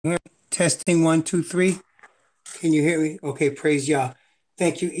Here, testing 1, 2, 3. Can you hear me? Okay, praise Yah.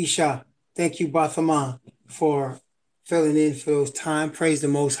 Thank you, Isha. Thank you, Bathaman, for filling in for those time. Praise the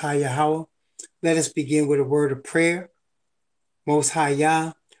Most High Yahweh. Let us begin with a word of prayer. Most High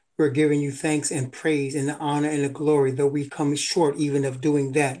Yah, we're giving you thanks and praise and the honor and the glory, though we come short even of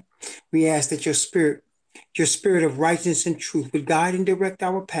doing that. We ask that your spirit of righteousness and truth would guide and direct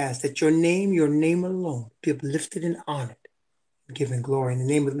our paths, that your name alone, be uplifted and honored, given glory. In the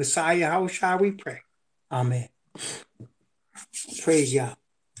name of the Messiah, how shall we pray? Amen. Praise Yah.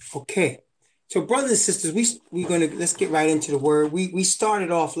 Okay. So, brothers and sisters, let's get right into the word. We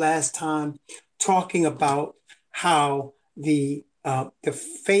started off last time talking about how the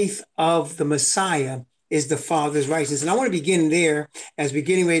faith of the Messiah is the Father's righteousness. And I want to begin there as we're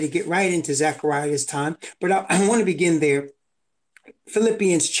getting ready to get right into Zechariah this time. But I want to begin there.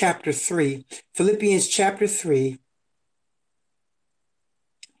 Philippians chapter 3. Philippians chapter 3.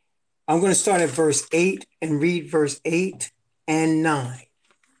 I'm going to start at verse 8 and read verse 8 and 9.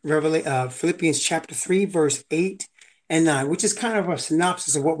 Philippians chapter 3, verse 8 and 9, which is kind of a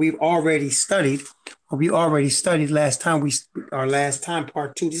synopsis of what we've already studied. What we already studied last time.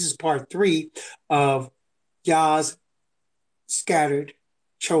 Part 2. This is part 3 of Yah's scattered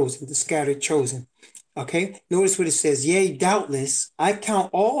chosen. Okay, notice what it says. Yea, doubtless, I count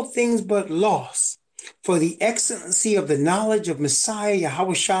all things but loss for the excellency of the knowledge of Messiah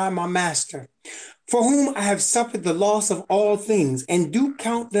YHWH, my master, for whom I have suffered the loss of all things, and do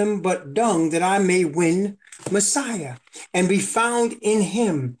count them but dung, that I may win Messiah, and be found in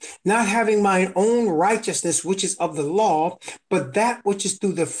him, not having mine own righteousness, which is of the law, but that which is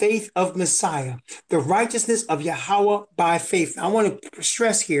through the faith of Messiah, the righteousness of Yahweh by faith. I want to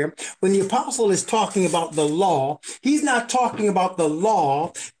stress here, when the apostle is talking about the law, he's not talking about the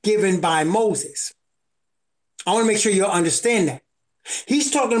law given by Moses. I want to make sure you understand that.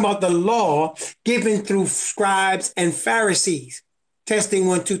 He's talking about the law given through scribes and Pharisees. Testing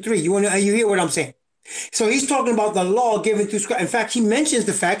 1, 2, 3. You hear what I'm saying? So he's talking about the law given through scribes. In fact, he mentions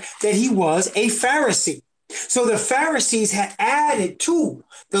the fact that he was a Pharisee. So the Pharisees had added to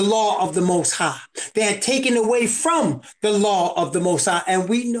the law of the Most High. They had taken away from the law of the Most High. And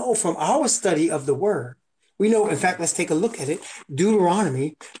we know from our study of the word, we know, in fact, let's take a look at it.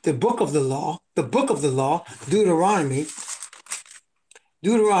 Deuteronomy, the book of the law, Deuteronomy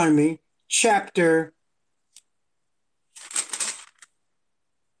chapter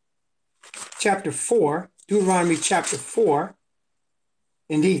 4. Deuteronomy chapter 4.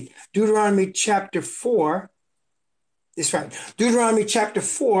 Indeed, Deuteronomy chapter 4. That's right. Deuteronomy chapter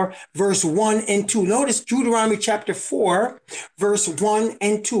 4, verse 1 and 2. Notice Deuteronomy chapter 4, verse 1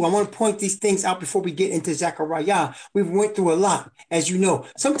 and 2. I want to point these things out before we get into Zechariah. We've went through a lot, as you know.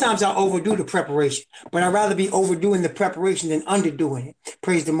 Sometimes I overdo the preparation, but I'd rather be overdoing the preparation than underdoing it.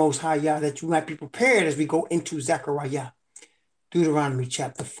 Praise the Most High Yah, that you might be prepared as we go into Zechariah. Deuteronomy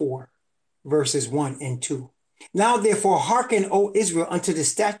chapter 4, verses 1 and 2. Now therefore hearken, O Israel, unto the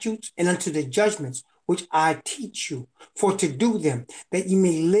statutes and unto the judgments which I teach you, for to do them, that ye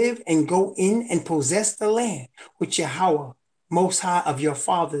may live and go in and possess the land which Yahweh, Most High of your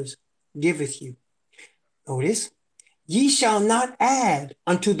fathers, giveth you. Notice, ye shall not add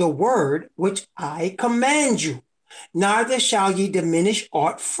unto the word which I command you, neither shall ye diminish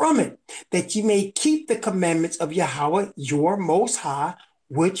aught from it, that ye may keep the commandments of Yahweh, your Most High,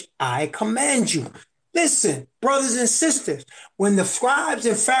 which I command you. Listen, brothers and sisters, when the scribes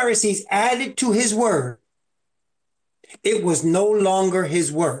and Pharisees added to his word, it was no longer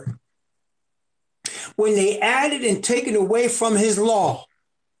his word. When they added and taken away from his law,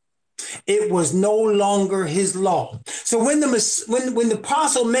 it was no longer his law. So when the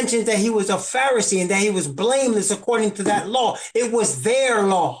apostle mentions that he was a Pharisee and that he was blameless according to that law, it was their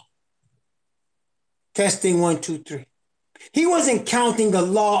law. Testing 1, 2, 3. He wasn't counting the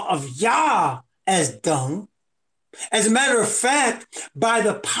law of Yah as dung. As a matter of fact, by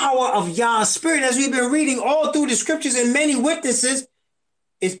the power of Yah's spirit, as we've been reading all through the scriptures and many witnesses,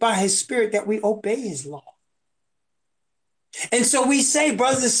 it's by his spirit that we obey his law. And so we say,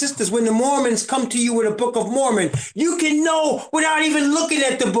 brothers and sisters, when the Mormons come to you with a Book of Mormon, you can know without even looking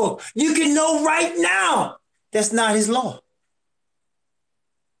at the book. You can know right now that's not his law.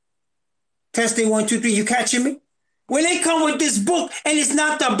 Testing 1, 2, 3. You catching me? When they come with this book and it's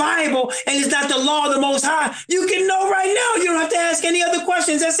not the Bible and it's not the law of the Most High, you can know right now. You don't have to ask any other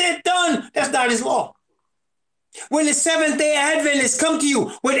questions. That's it, done. That's not his law. When the Seventh-day Adventists come to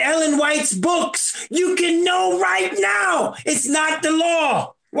you with Ellen White's books, you can know right now it's not the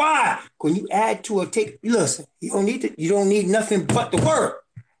law. Why? When you add to or take, listen, you don't need nothing but the word.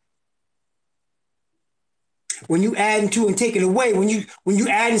 When you adding to and taking away, when you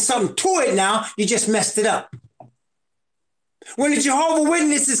adding something to it now, you just messed it up. When the Jehovah's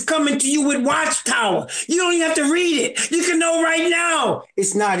Witness is coming to you with Watchtower, you don't even have to read it. You can know right now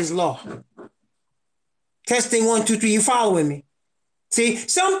it's not his law. Testing 1, 2, 3, you following me? See,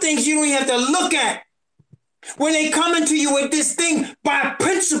 some things you don't even have to look at. When they coming to you with this thing, by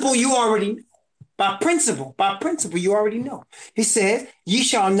principle, you already know. By principle, you already know. He says, ye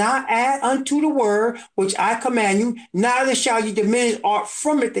shall not add unto the word which I command you, neither shall you diminish aught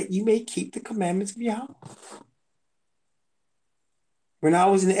from it, that you may keep the commandments of Yahweh. When I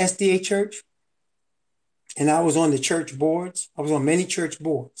was in the SDA church, and I was on the church boards, I was on many church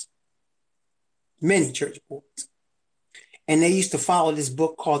boards, and they used to follow this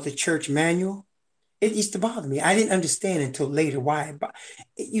book called the Church Manual. It used to bother me. I didn't understand until later why.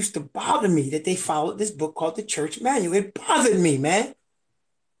 It used to bother me that they followed this book called the Church Manual. It bothered me, man.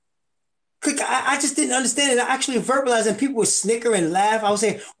 I just didn't understand it. I actually verbalized, and people would snicker and laugh. I would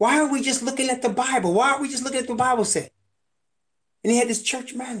say, why are we just looking at the Bible? Why aren't we just looking at what the Bible said? And he had this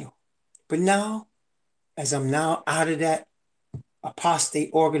church manual. But now, as I'm now out of that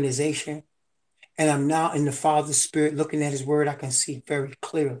apostate organization, and I'm now in the Father's Spirit looking at his word, I can see very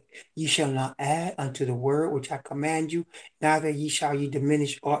clearly. Ye shall not add unto the word which I command you, neither ye shall ye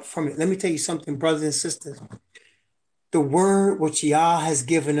diminish aught from it. Let me tell you something, brothers and sisters. The word which Yah has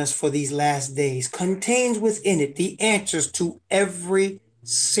given us for these last days contains within it the answers to every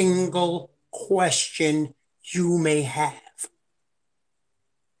single question you may have,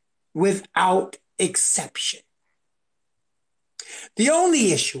 without exception. The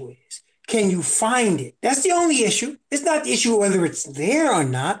only issue is, can you find it? That's the only issue. It's not the issue whether it's there or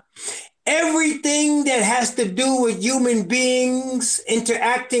not. Everything that has to do with human beings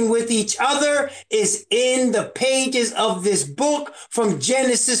interacting with each other is in the pages of this book, from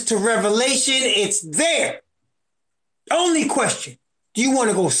Genesis to Revelation. It's there. Only question, do you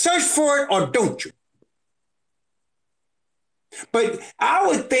want to go search for it or don't you? But I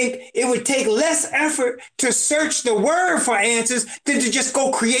would think it would take less effort to search the word for answers than to just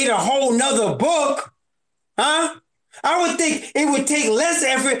go create a whole nother book. Huh? I would think it would take less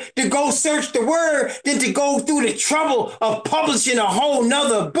effort to go search the word than to go through the trouble of publishing a whole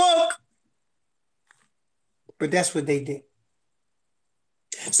nother book. But that's what they did.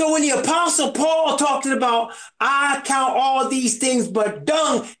 So when the Apostle Paul talking about, I count all these things but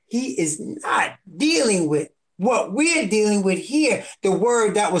dung, he is not dealing with what we're dealing with here, the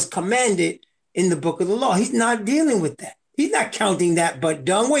word that was commanded in the book of the law. He's not dealing with that. He's not counting that but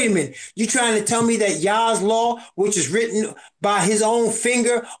dung. Wait a minute. You trying to tell me that Yah's law, which is written by his own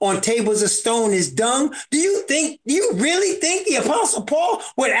finger on tables of stone, is dung? Do you really think the Apostle Paul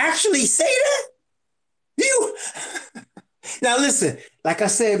would actually say that? Now listen, like I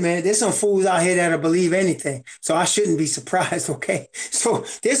said, man, there's some fools out here that'll believe anything. So I shouldn't be surprised, okay? So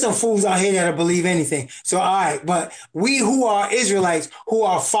there's some fools out here that'll believe anything. So all right, but we who are Israelites, who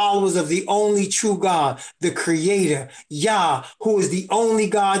are followers of the only true God, the Creator, Yah, who is the only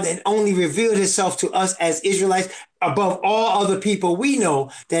God that only revealed himself to us as Israelites, above all other people, we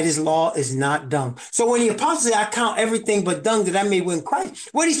know that his law is not dung. So when the apostle said, I count everything but dung that I may win Christ,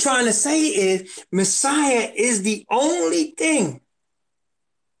 what he's trying to say is Messiah is the only thing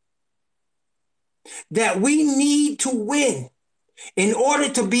that we need to win in order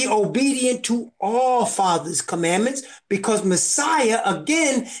to be obedient to all Father's commandments, because Messiah,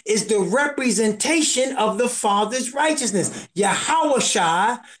 again, is the representation of the Father's righteousness.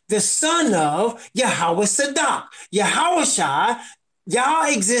 Yahushua, the son of Yahweh Sadak. Yahushua, Yah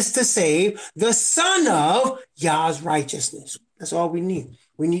exists to save, the son of Yah's righteousness. That's all we need.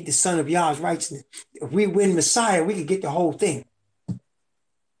 We need the son of Yah's righteousness. If we win Messiah, we can get the whole thing.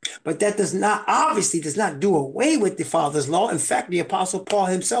 But that obviously does not do away with the Father's law. In fact, the Apostle Paul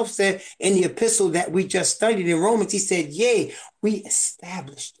himself said in the epistle that we just studied in Romans, he said, yea, we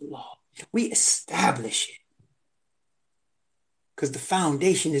establish the law. We establish it. Because the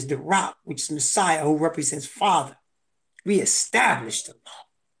foundation is the rock, which is Messiah, who represents Father. We establish the law.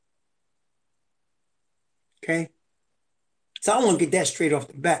 Okay? So I want to get that straight off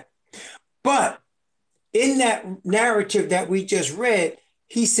the bat. But in that narrative that we just read,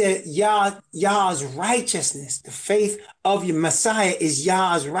 he said Yah's righteousness, the faith of your Messiah is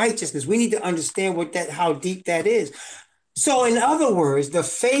Yah's righteousness. We need to understand how deep that is. So in other words, the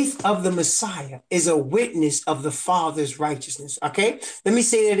faith of the Messiah is a witness of the Father's righteousness. Okay, let me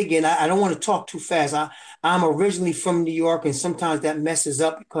say that again. I don't want to talk too fast. I'm originally from New York, and sometimes that messes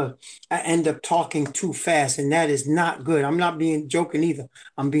up because I end up talking too fast, and that is not good. I'm not being joking either.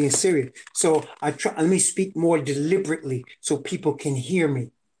 I'm being serious. So let me speak more deliberately so people can hear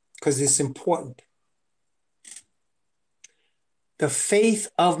me, because it's important. The faith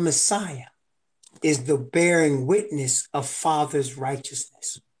of Messiah is the bearing witness of Father's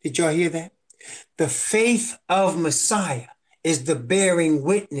righteousness. Did y'all hear that? The faith of Messiah is the bearing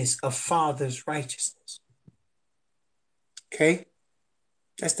witness of Father's righteousness. Okay?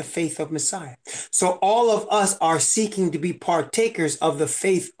 That's the faith of Messiah. So all of us are seeking to be partakers of the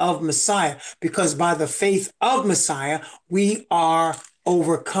faith of Messiah, because by the faith of Messiah, we are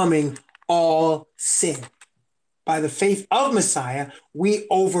overcoming all sin. By the faith of Messiah, we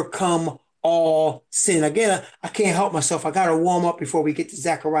overcome all sin. Again, I can't help myself. I got to warm up before we get to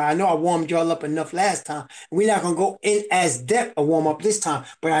Zechariah. I know I warmed y'all up enough last time. We're not going to go in as depth a warm up this time,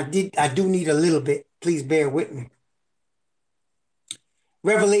 but I do need a little bit. Please bear with me.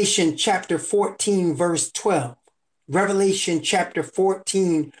 Revelation chapter 14, verse 12. Revelation chapter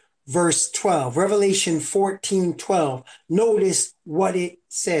 14, verse 12. Revelation 14, 12. Notice what it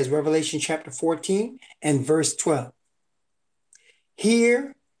says. Revelation chapter 14 and verse 12.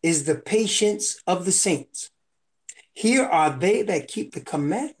 Here is the patience of the saints. Here are they that keep the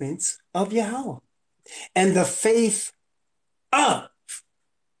commandments of Yahweh and the faith of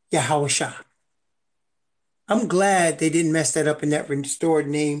YHWH. I'm glad they didn't mess that up in that restored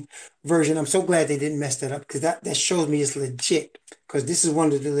name version. I'm so glad they didn't mess that up, because that shows me it's legit, because this is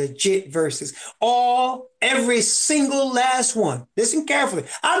one of the legit verses. Every single last one. Listen carefully.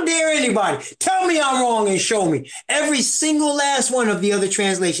 I dare anybody. Tell me I'm wrong and show me. Every single last one of the other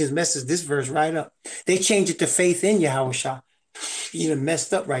translations messes this verse right up. They change it to faith in YHWH. You done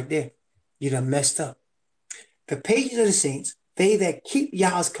messed up right there. You done messed up. The pages of the saints, they that keep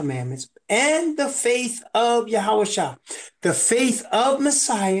Yah's commandments, and the faith of YHWH. The faith of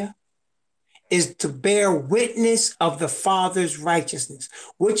Messiah is to bear witness of the Father's righteousness,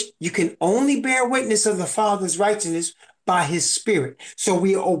 which you can only bear witness of the Father's righteousness by his Spirit. So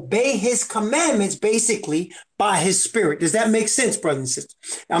we obey his commandments basically by his Spirit. Does that make sense, brothers and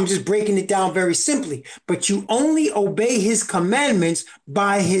sisters? I'm just breaking it down very simply, but you only obey his commandments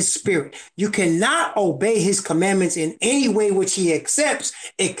by his Spirit. You cannot obey his commandments in any way which he accepts,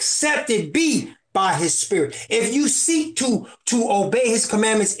 except it be by his Spirit. If you seek to obey his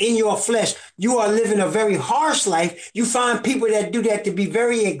commandments in your flesh, you are living a very harsh life. You find people that do that to be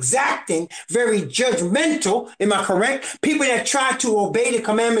very exacting, very judgmental. Am I correct? People that try to obey the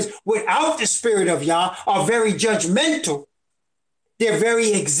commandments without the Spirit of Yah are very judgmental. They're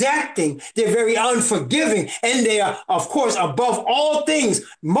very exacting. They're very unforgiving. And they are, of course, above all things,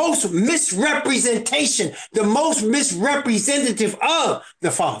 most misrepresentation, the most misrepresentative of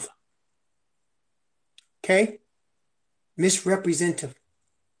the Father. Okay? Misrepresentative.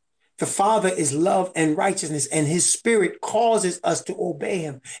 The Father is love and righteousness, and his Spirit causes us to obey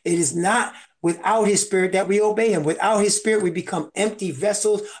him. It is not without his Spirit that we obey him. Without his Spirit, we become empty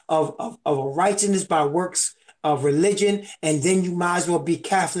vessels of righteousness by works of religion, and then you might as well be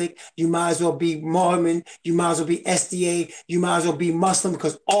Catholic, you might as well be Mormon, you might as well be SDA, you might as well be Muslim,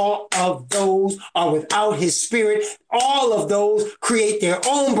 because all of those are without his Spirit. All of those create their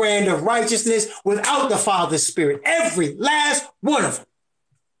own brand of righteousness without the Father's Spirit. Every last one of them.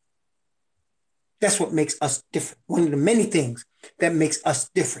 That's what makes us different. One of the many things that makes us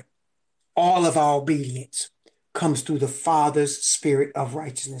different. All of our obedience comes through the Father's Spirit of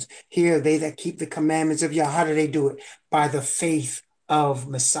righteousness. Here, they that keep the commandments of Yah, how do they do it? By the faith of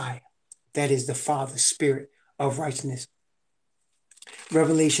Messiah. That is the Father's Spirit of righteousness.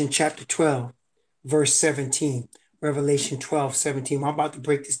 Revelation chapter 12, verse 17. Revelation 12, 17. I'm about to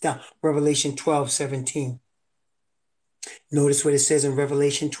break this down. Revelation 12, 17. Notice what it says in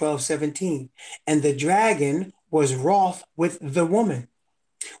Revelation 12, 17. And the dragon was wroth with the woman,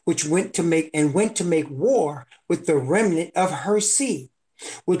 which went to make war with the remnant of her seed,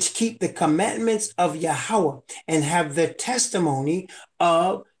 which keep the commandments of Yahweh and have the testimony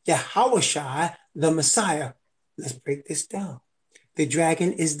of YHWH, the Messiah. Let's break this down. The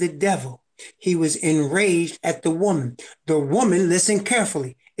dragon is the devil. He was enraged at the woman. The woman, listen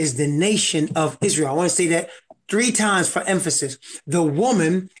carefully, is the nation of Israel. I want to say that 3 times for emphasis. The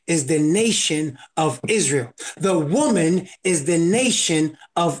woman is the nation of Israel. The woman is the nation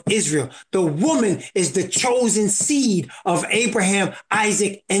of Israel. The woman is the chosen seed of Abraham,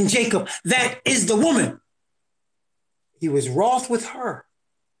 Isaac, and Jacob. That is the woman. He was wroth with her.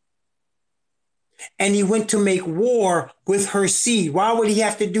 And he went to make war with her seed. Why would he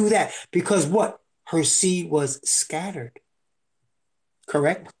have to do that? Because what? Her seed was scattered.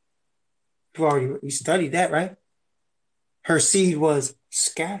 Correct? We studied that, right? Her seed was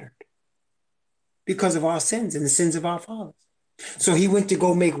scattered because of our sins and the sins of our fathers. So he went to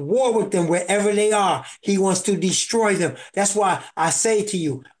go make war with them wherever they are. He wants to destroy them. That's why I say to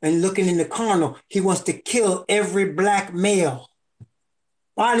you, and looking in the carnal, he wants to kill every black male.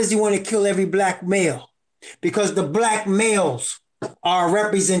 Why does he want to kill every black male? Because the black males are a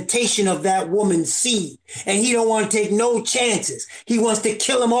representation of that woman's seed. And he don't want to take no chances. He wants to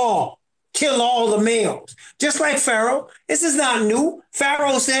kill them all. Kill all the males. Just like Pharaoh. This is not new.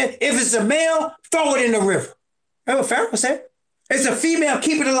 Pharaoh said, if it's a male, throw it in the river. Remember what Pharaoh said? It's a female,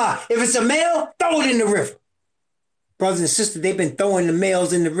 keep it alive. If it's a male, throw it in the river. Brothers and sisters, they've been throwing the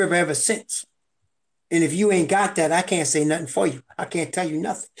males in the river ever since. And if you ain't got that, I can't say nothing for you. I can't tell you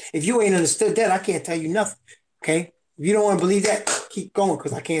nothing. If you ain't understood that, I can't tell you nothing. Okay? If you don't want to believe that, keep going,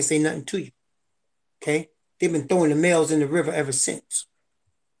 because I can't say nothing to you. Okay? They've been throwing the males in the river ever since.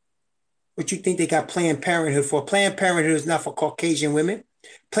 What you think they got Planned Parenthood for? Planned Parenthood is not for Caucasian women.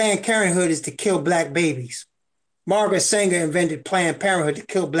 Planned Parenthood is to kill black babies. Margaret Sanger invented Planned Parenthood to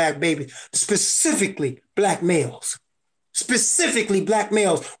kill black babies, specifically black males. Specifically black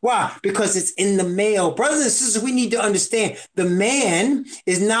males. Why? Because it's in the male. Brothers and sisters, we need to understand the man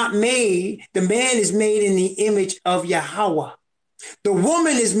is not made. The man is made in the image of Yahweh. The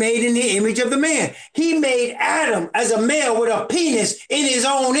woman is made in the image of the man. He made Adam as a male with a penis in his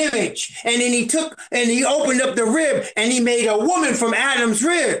own image. And then he opened up the rib and he made a woman from Adam's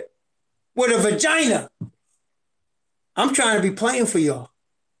rib with a vagina. I'm trying to be plain for y'all.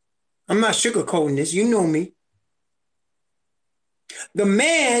 I'm not sugarcoating this. You know me. The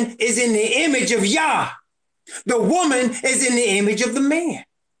man is in the image of Yah. The woman is in the image of the man.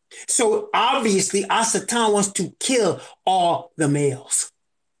 So obviously, Satan wants to kill all the males.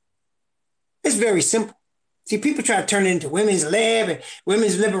 It's very simple. See, people try to turn it into women's lib and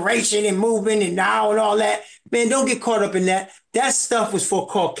women's liberation and movement and now and all that. Man, don't get caught up in that. That stuff was for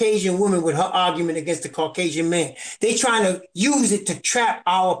Caucasian women with her argument against the Caucasian man. They trying to use it to trap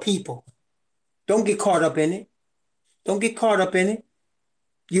our people. Don't get caught up in it. Don't get caught up in it.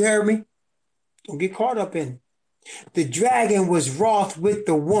 You heard me? Don't get caught up in it. The dragon was wroth with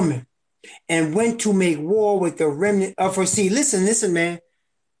the woman and went to make war with the remnant of her seed. Listen, man.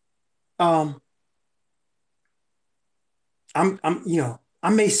 I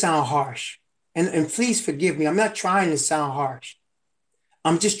may sound harsh, and please forgive me. I'm not trying to sound harsh.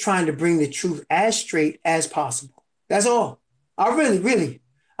 I'm just trying to bring the truth as straight as possible. That's all. I really,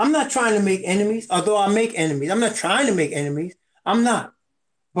 I'm not trying to make enemies, although I make enemies. I'm not trying to make enemies. I'm not.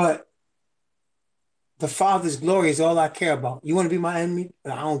 But the Father's glory is all I care about. You want to be my enemy?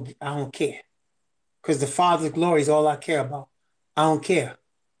 I don't care. Because the Father's glory is all I care about. I don't care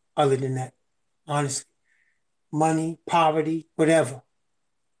other than that, honestly. Money, poverty, whatever.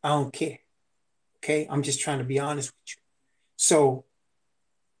 I don't care. Okay? I'm just trying to be honest with you. So,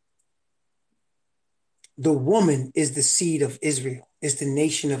 the woman is the seed of Israel, is the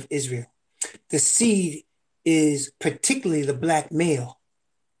nation of Israel. The seed is particularly the black male.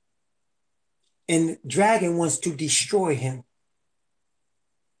 And dragon wants to destroy him,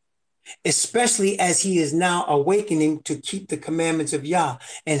 especially as he is now awakening to keep the commandments of Yah.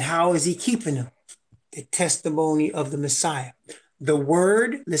 And how is he keeping them? The testimony of the Messiah. The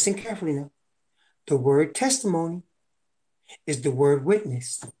word, listen carefully now, the word testimony is the word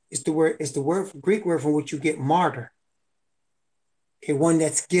witness. It's the word, Greek word from which you get martyr. Okay, one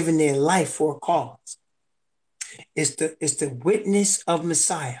that's given their life for a cause. It's the witness of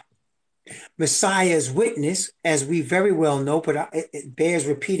Messiah. Messiah's witness, as we very well know, but it bears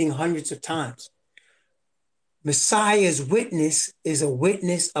repeating hundreds of times. Messiah's witness is a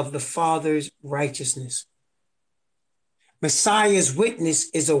witness of the Father's righteousness. Messiah's witness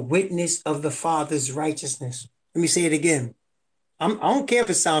is a witness of the Father's righteousness. Let me say it again. I don't care if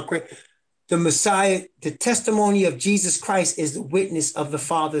it sounds crazy. The Messiah, the testimony of Jesus Christ is the witness of the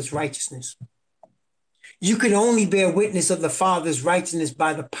Father's righteousness. You can only bear witness of the Father's righteousness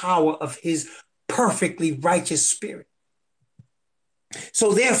by the power of his perfectly righteous spirit.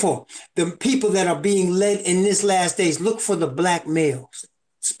 So therefore, the people that are being led in this last days, look for the black males,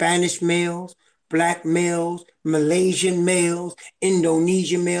 Spanish males, black males, Malaysian males,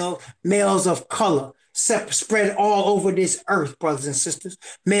 Indonesian males, males of color, spread all over this earth, brothers and sisters.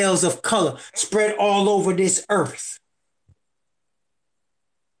 Males of color spread all over this earth.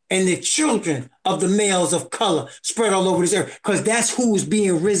 And the children of the males of color spread all over this earth, because that's who's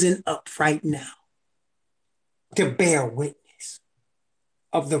being risen up right now to bear witness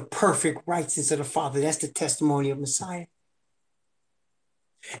of the perfect righteousness of the Father. That's the testimony of Messiah.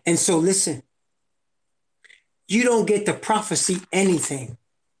 And so listen, you don't get to prophecy anything.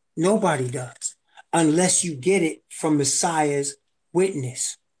 Nobody does, unless you get it from Messiah's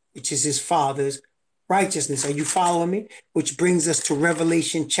witness, which is his Father's righteousness. Are you following me? Which brings us to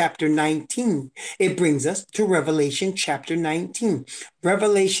Revelation chapter 19. It brings us to Revelation chapter 19.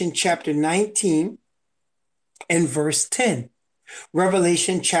 Revelation chapter 19 and verse 10.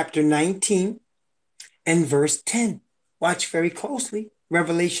 Revelation chapter 19 and verse 10. Watch very closely.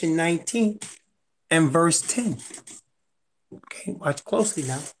 Revelation 19 and verse 10. Okay, watch closely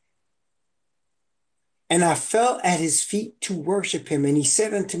now. And I fell at his feet to worship him. And he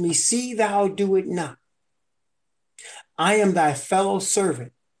said unto me, see thou do it not. I am thy fellow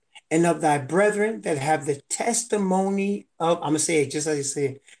servant and of thy brethren that have the testimony of, I'm going to say it just as I say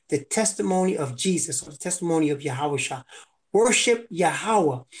it, the testimony of Jesus, or the testimony of Yahweh. Worship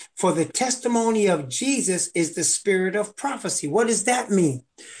Yahweh, for the testimony of Jesus is the spirit of prophecy. What does that mean?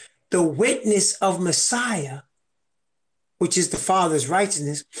 The witness of Messiah, which is the Father's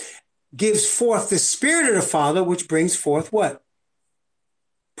righteousness, gives forth the spirit of the Father, which brings forth what?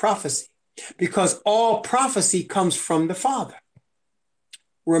 Prophecy. Because all prophecy comes from the Father.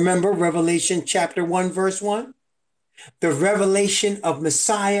 Remember Revelation chapter 1, verse 1? The revelation of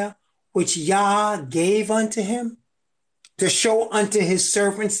Messiah, which Yah gave unto him, to show unto his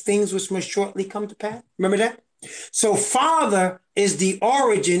servants things which must shortly come to pass. Remember that? So Father is the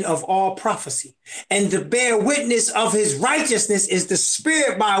origin of all prophecy. And to bear witness of his righteousness is the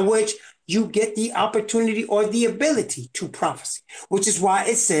spirit by which you get the opportunity or the ability to prophecy, which is why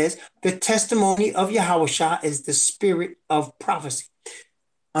it says the testimony of Yahweh is the spirit of prophecy.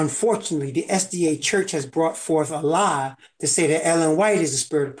 Unfortunately, the SDA Church has brought forth a lie to say that Ellen White is the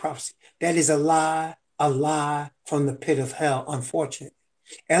spirit of prophecy. That is a lie from the pit of hell, unfortunately.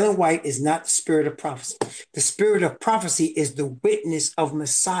 Ellen White is not the spirit of prophecy. The spirit of prophecy is the witness of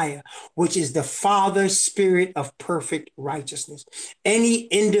Messiah, which is the Father's spirit of perfect righteousness. Any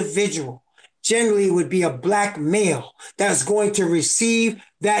individual, generally would be a black male, that's going to receive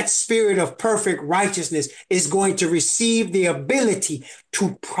that spirit of perfect righteousness, is going to receive the ability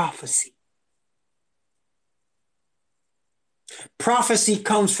to prophecy. Prophecy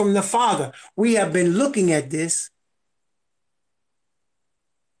comes from the Father. We have been looking at this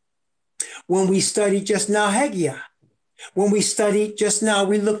when we studied just now Haggai. When we studied just now,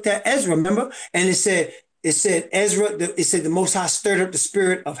 we looked at Ezra, remember? And it said Ezra, it said the Most High stirred up the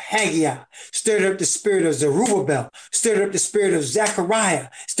spirit of Haggai, stirred up the spirit of Zerubbabel, stirred up the spirit of Zechariah,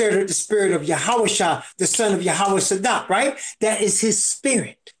 stirred up the spirit of Yahweh, the son of Yahweh Sadak, right? That is his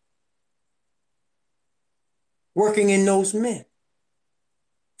spirit working in those men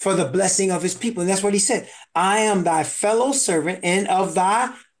for the blessing of his people. And that's what he said. I am thy fellow servant and of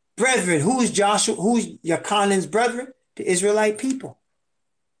thy brethren. Who's Joshua? Who's Yachanan's brethren? The Israelite people.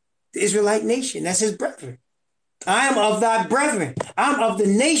 The Israelite nation. That's his brethren. I am of thy brethren. I'm of the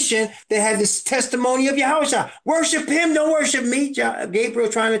nation that had this testimony of Yahweh. Worship him, don't worship me. Gabriel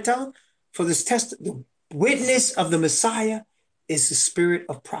trying to tell him. For this the witness of the Messiah is the spirit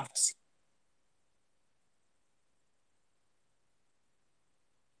of prophecy.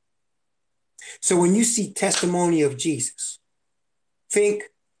 So when you see testimony of Jesus, think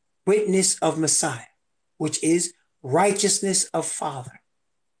witness of Messiah, which is righteousness of Father.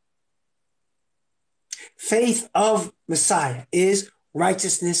 Faith of Messiah is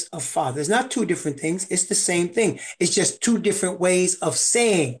righteousness of Father. It's not two different things. It's the same thing. It's just two different ways of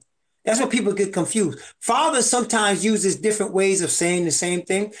saying. That's what people get confused. Father sometimes uses different ways of saying the same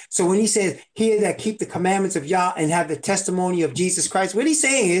thing. So when he says, he that keep the commandments of Yah and have the testimony of Jesus Christ, what he's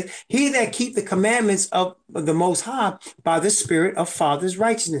saying is, he that keep the commandments of the Most High by the spirit of Father's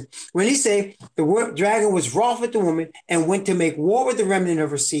righteousness. When he say the dragon was wroth with the woman and went to make war with the remnant of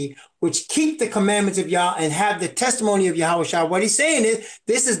her seed, which keep the commandments of Yah and have the testimony of Yahweh. What he's saying is,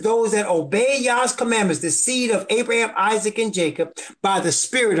 this is those that obey Yah's commandments, the seed of Abraham, Isaac, and Jacob, by the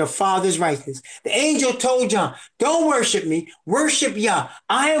spirit of Father's righteousness. The angel told John, don't worship me, worship Yah.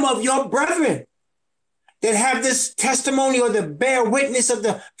 I am of your brethren that have this testimony or the bear witness of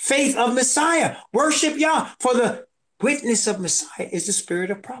the faith of Messiah. Worship Yah, for the witness of Messiah is the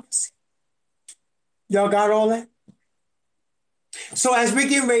spirit of prophecy. Y'all got all that? So as we're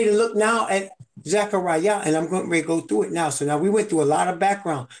getting ready to look now at Zechariah, and I'm going to go through it now. So now we went through a lot of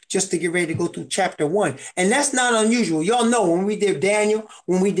background just to get ready to go through chapter 1. And that's not unusual. Y'all know when we did Daniel,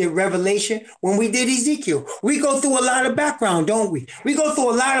 when we did Revelation, when we did Ezekiel, we go through a lot of background, don't we? We go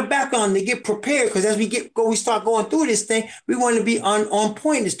through a lot of background to get prepared, because as we start going through this thing, we want to be on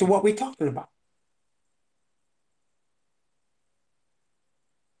point as to what we're talking about.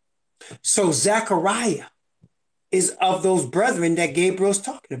 So Zechariah is of those brethren that Gabriel's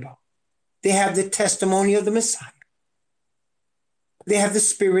talking about. They have the testimony of the Messiah. They have the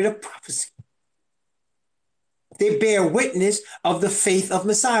spirit of prophecy. They bear witness of the faith of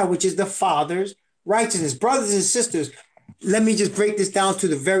Messiah, which is the Father's righteousness. Brothers and sisters, let me just break this down to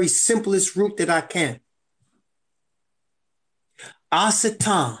the very simplest root that I can.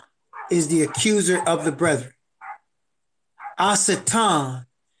 Satan is the accuser of the brethren. Satan,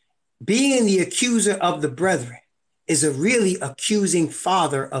 being the accuser of the brethren, is a really accusing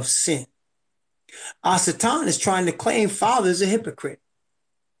father of sin. Satan is trying to claim father is a hypocrite.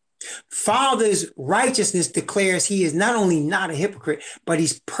 Father's righteousness declares he is not only not a hypocrite, but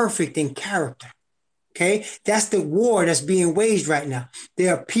he's perfect in character. Okay, that's the war that's being waged right now.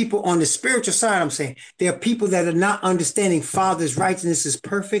 There are people on the spiritual side, I'm saying, there are people that are not understanding Father's righteousness is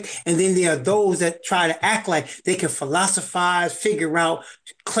perfect. And then there are those that try to act like they can philosophize, figure out,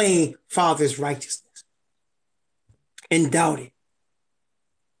 claim Father's righteousness and doubt it.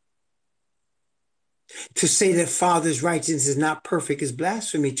 To say that Father's righteousness is not perfect is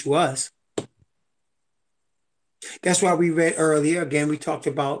blasphemy to us. That's why we read earlier, again, we talked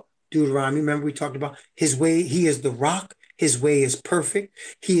about Deuteronomy. Remember, we talked about his way. He is the rock. His way is perfect.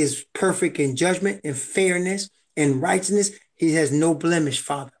 He is perfect in judgment and fairness and righteousness. He has no blemish,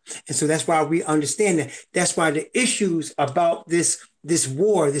 Father. And so that's why we understand that. That's why the issues about this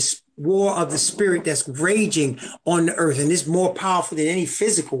war of the spirit that's raging on the earth, and it's more powerful than any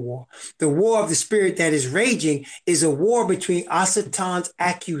physical war. The war of the spirit that is raging is a war between Satan's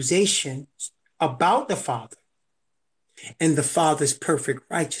accusations about the Father and the Father's perfect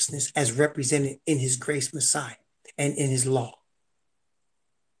righteousness as represented in his grace Messiah and in his law.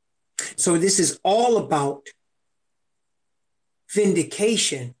 So this is all about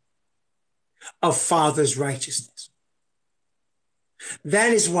vindication of Father's righteousness.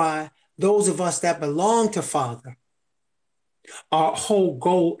 That is why those of us that belong to Father, our whole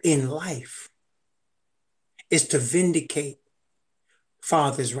goal in life is to vindicate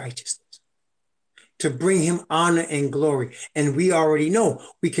Father's righteousness, to bring him honor and glory. And we already know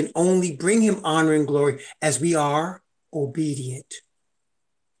we can only bring him honor and glory as we are obedient.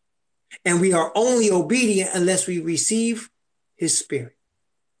 And we are only obedient unless we receive his spirit.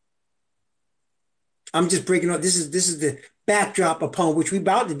 I'm just breaking up. This is the backdrop upon which we're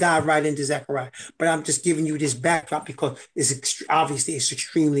about to dive right into Zechariah. But I'm just giving you this backdrop because obviously it's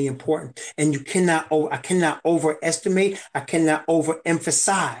extremely important. And I cannot overestimate, I cannot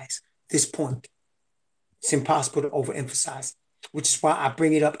overemphasize this point. It's impossible to overemphasize, which is why I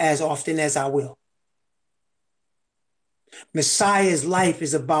bring it up as often as I will. Messiah's life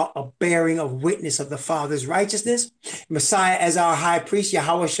is about a bearing of witness of the Father's righteousness. Messiah as our high priest,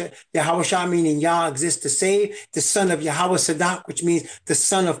 Yahweh meaning Yah exists to save, the son of Yahweh Sadak, which means the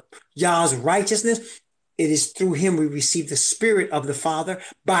son of Yah's righteousness. It is through him we receive the spirit of the Father,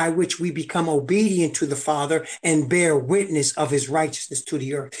 by which we become obedient to the Father and bear witness of his righteousness to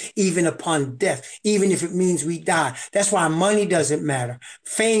the earth, even upon death, even if it means we die. That's why money doesn't matter.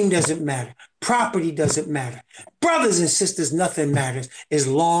 Fame doesn't matter. Property doesn't matter. Brothers and sisters, nothing matters as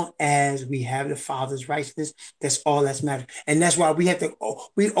long as we have the Father's righteousness. That's all that matters. And that's why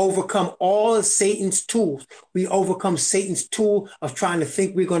we overcome all of Satan's tools. We overcome Satan's tool of trying to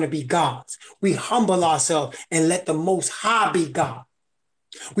think we're going to be gods. We humble ourselves and let the Most High be God.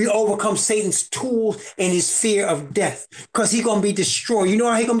 We overcome Satan's tools and his fear of death because he's going to be destroyed. You know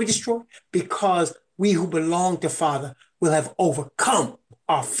how he's going to be destroyed? Because we who belong to Father will have overcome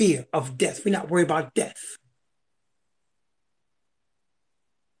our fear of death. We're not worried about death.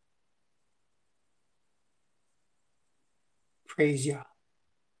 Praise Yah.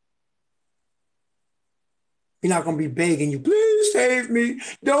 We're not going to be begging you, please save me.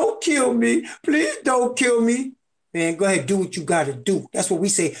 Don't kill me. Please don't kill me. Man, go ahead, do what you got to do. That's what we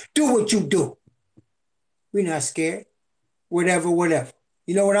say. Do what you do. We're not scared. Whatever.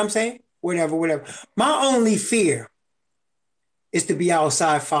 You know what I'm saying? Whatever. My only fear is to be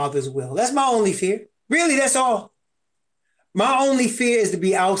outside Father's will. That's my only fear. Really, that's all. My only fear is to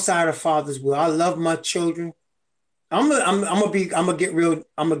be outside of Father's will. I love my children. I'm gonna get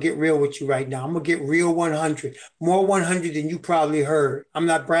real with you right now. I'm gonna get real 100, more 100 than you probably heard. I'm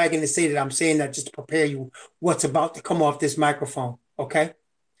not bragging to say that. I'm saying that just to prepare you what's about to come off this microphone. Okay,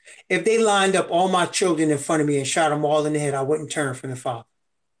 if they lined up all my children in front of me and shot them all in the head, I wouldn't turn from the Father.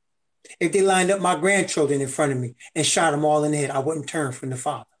 If they lined up my grandchildren in front of me and shot them all in the head, I wouldn't turn from the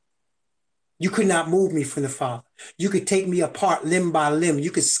Father. You could not move me from the Father. You could take me apart limb by limb. You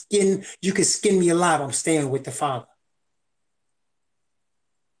could skin me alive. I'm staying with the Father.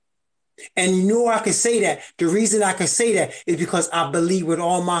 And you know I can say that. The reason I can say that is because I believe with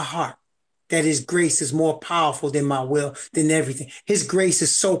all my heart that his grace is more powerful than my will, than everything. His grace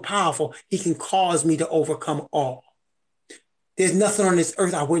is so powerful, he can cause me to overcome all. There's nothing on this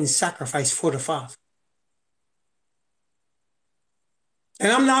earth I wouldn't sacrifice for the Father.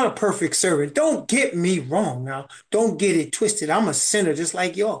 And I'm not a perfect servant. Don't get me wrong now. Don't get it twisted. I'm a sinner just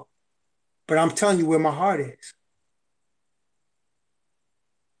like y'all. But I'm telling you where my heart is.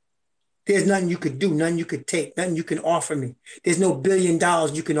 There's nothing you could do, nothing you could take, nothing you can offer me. There's no $1 billion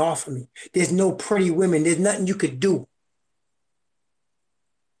you can offer me. There's no pretty women. There's nothing you could do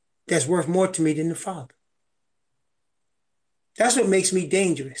that's worth more to me than the Father. That's what makes me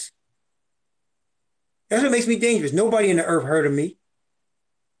dangerous. That's what makes me dangerous. Nobody in the earth heard of me.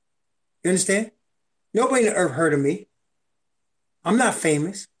 You understand? Nobody in the earth heard of me. I'm not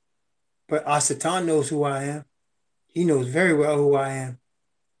famous, but Satan knows who I am. He knows very well who I am.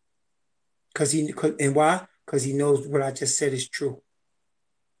 And why? Because he knows what I just said is true.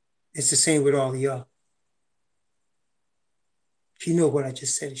 It's the same with all of y'all. He knows what I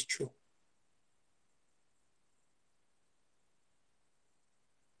just said is true.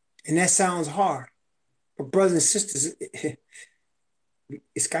 And that sounds hard. But brothers and sisters,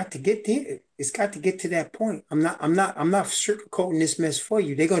 it's got to get there. It's got to get to that point. I'm not sugarcoating this mess for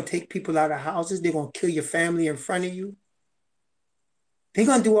you. They're gonna take people out of houses, they're gonna kill your family in front of you. They're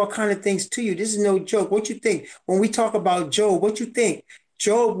gonna do all kinds of things to you. This is no joke. What you think? When we talk about Job, what you think?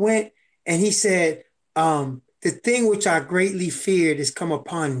 Job went and he said, the thing which I greatly feared is come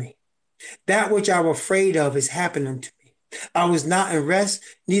upon me. That which I was afraid of is happened unto me. I was not in rest,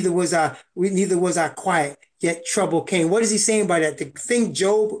 neither was I quiet, yet trouble came. What is he saying by that? The thing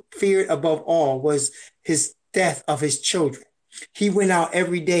Job feared above all was his death of his children. He went out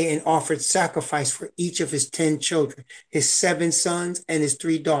every day and offered sacrifice for each of his 10 children, his 7 sons and his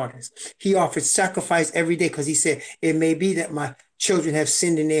 3 daughters. He offered sacrifice every day because he said, it may be that my children have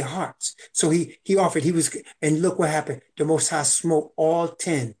sinned in their hearts. So he offered, and look what happened. The Most High smote all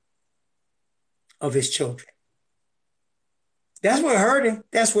 10 of his children. That's what hurt him.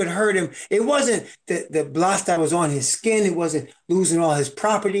 That's what hurt him. It wasn't the blotch that was on his skin. It wasn't losing all his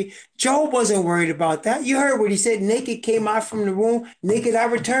property. Job wasn't worried about that. You heard what he said. Naked came I from the womb. Naked I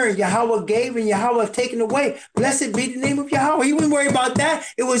returned. Yahweh gave and Yahweh have taken away. Blessed be the name of Yahweh. He wasn't worried about that.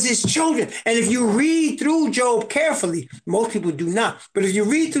 It was his children. And if you read through Job carefully, most people do not, but if you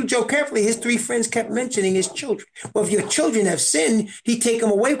read through Job carefully, his 3 friends kept mentioning his children. Well, if your children have sinned, he take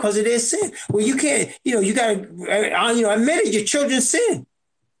them away because of their sin. Well, you can't, you got to, admit it, your children sin.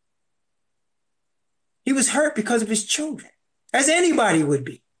 He was hurt because of his children, as anybody would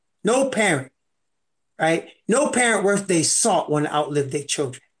be. No parent, right? No parent worth their salt want to outlive their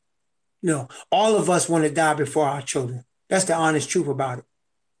children. No, all of us want to die before our children. That's the honest truth about it.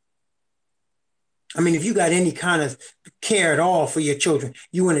 I mean, if you got any kind of care at all for your children,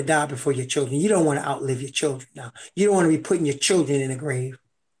 you want to die before your children. You don't want to outlive your children now. You don't want to be putting your children in a grave,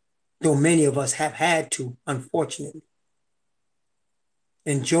 though many of us have had to, unfortunately.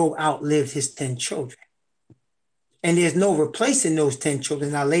 And Job outlived his 10 children. And there's no replacing those 10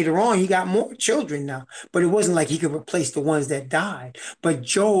 children. Now, later on, he got more children now, but it wasn't like he could replace the ones that died. But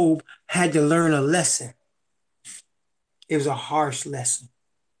Job had to learn a lesson. It was a harsh lesson.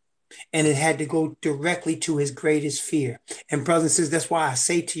 And it had to go directly to his greatest fear. And brothers and sisters, that's why I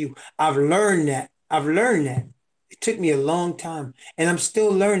say to you, I've learned that. It took me a long time, and I'm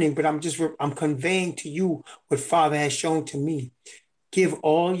still learning, but I'm conveying to you what Father has shown to me. Give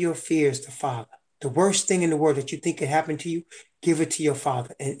all your fears to Father. The worst thing in the world that you think could happen to you, give it to your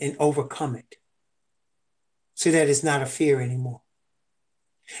Father and overcome it so that it's not a fear anymore.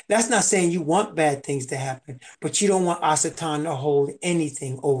 That's not saying you want bad things to happen, but you don't want Satan to hold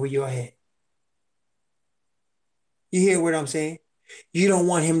anything over your head. You hear what I'm saying? You don't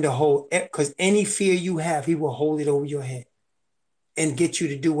want him to hold, because any fear you have, he will hold it over your head and get you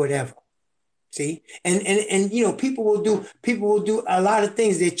to do whatever. See, and people will do a lot of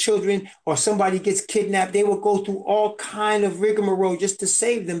things. Their children or somebody gets kidnapped, they will go through all kind of rigmarole just to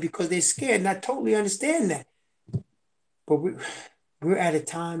save them because they're scared. And I totally understand that. But we're at a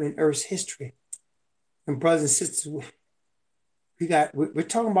time in Earth's history, and brothers and sisters, we're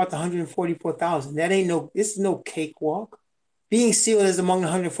talking about the 144,000. This is no cakewalk. Being sealed as among the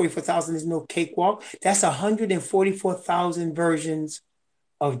 144,000 is no cakewalk. That's 144,000 versions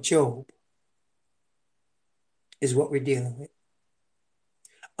of Job. Is what we're dealing with.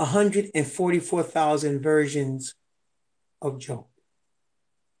 144,000 versions of Job.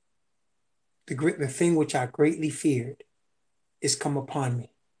 The thing which I greatly feared is come upon me.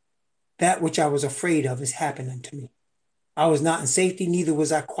 That which I was afraid of is happened unto me. I was not in safety, neither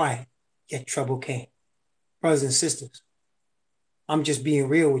was I quiet, yet trouble came. Brothers and sisters, I'm just being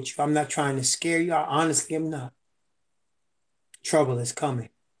real with you. I'm not trying to scare you. Honestly, I'm not. Trouble is coming.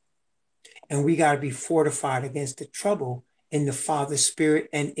 And we got to be fortified against the trouble in the Father's Spirit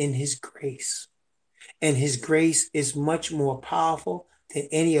and in his grace. And his grace is much more powerful than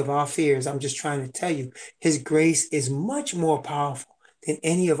any of our fears. I'm just trying to tell you, his grace is much more powerful than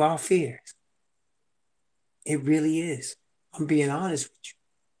any of our fears. It really is. I'm being honest with you.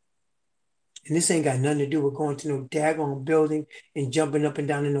 And this ain't got nothing to do with going to no daggone building and jumping up and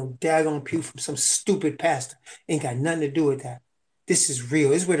down in no daggone pew from some stupid pastor. Ain't got nothing to do with that. This is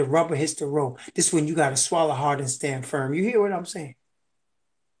real. This is where the rubber hits the road. This is when you got to swallow hard and stand firm. You hear what I'm saying?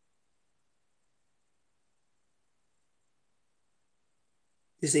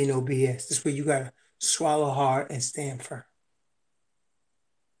 This ain't no BS. This is where you got to swallow hard and stand firm.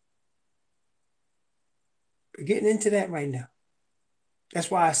 We're getting into that right now.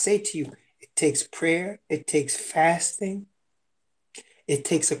 That's why I say to you, it takes prayer, it takes fasting, it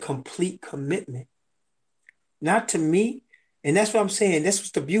takes a complete commitment. Not to me, and that's what I'm saying. That's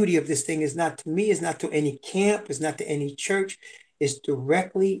what's the beauty of this thing. Is not to me, it's not to any camp, it's not to any church. It's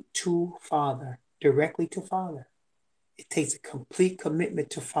directly to Father, directly to Father. It takes a complete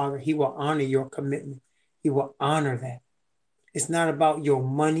commitment to Father. He will honor your commitment. He will honor that. It's not about your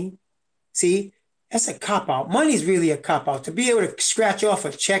money. See, that's a cop-out. Money's really a cop-out. To be able to scratch off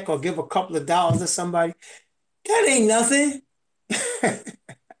a check or give a couple of dollars to somebody, that ain't nothing.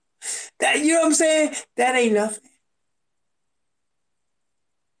 You know what I'm saying? That ain't nothing.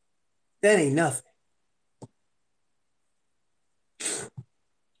 That ain't nothing.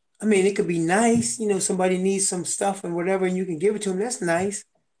 I mean, it could be nice. You know, somebody needs some stuff and whatever, and you can give it to them. That's nice.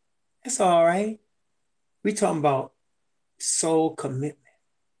 That's all right. We're talking about soul commitment.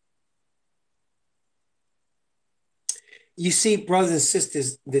 You see, brothers and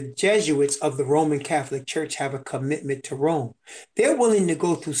sisters, the Jesuits of the Roman Catholic Church have a commitment to Rome. They're willing to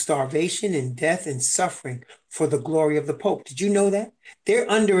go through starvation and death and suffering for the glory of the Pope. Did you know that? They're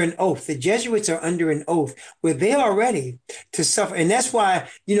under an oath. The Jesuits are under an oath where they are ready to suffer. And that's why,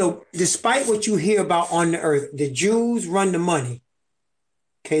 you know, despite what you hear about on the earth, the Jews run the money.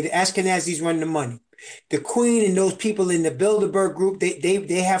 Okay, the Ashkenazis run the money. The Queen and those people in the Bilderberg group,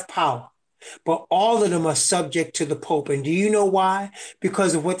 they have power. But all of them are subject to the Pope. And do you know why?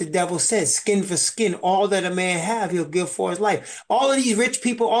 Because of what the devil says, skin for skin, all that a man have, he'll give for his life. All of these rich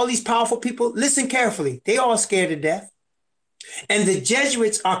people, all these powerful people, listen carefully. They all scared of death. And the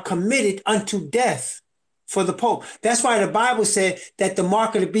Jesuits are committed unto death for the Pope. That's why the Bible said that the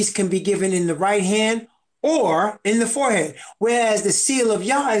mark of the beast can be given in the right hand or in the forehead, whereas the seal of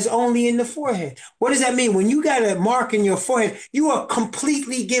Yah is only in the forehead. What does that mean? When you got a mark in your forehead, you are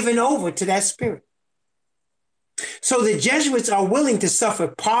completely given over to that spirit. So the Jesuits are willing to suffer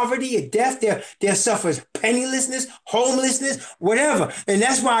poverty and death. They'll suffer pennilessness, homelessness, whatever. And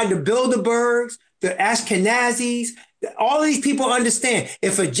that's why the Bilderbergs, the Ashkenazis, all of these people understand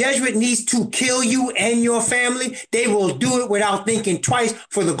if a Jesuit needs to kill you and your family, they will do it without thinking twice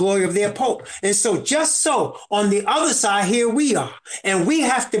for the glory of their Pope. And so just so on the other side, here we are. And we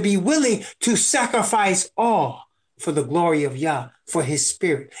have to be willing to sacrifice all for the glory of Yah, for his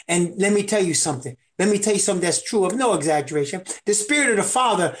spirit. And let me tell you something. Let me tell you something that's true of no exaggeration. The spirit of the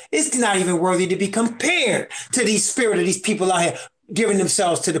Father is not even worthy to be compared to the spirit of these people out here giving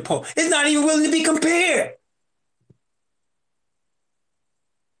themselves to the Pope. It's not even willing to be compared.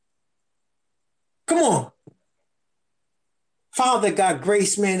 Come on. Father got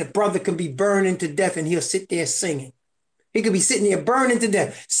grace, man. A brother can be burning to death and he'll sit there singing. He could be sitting there burning to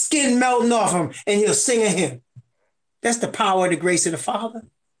death, skin melting off him, and he'll sing a hymn. That's the power of the grace of the Father.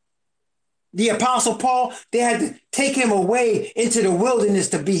 The Apostle Paul, they had to take him away into the wilderness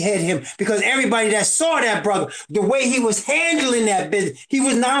to behead him because everybody that saw that brother, the way he was handling that business, he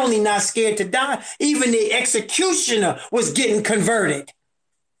was not only not scared to die, even the executioner was getting converted.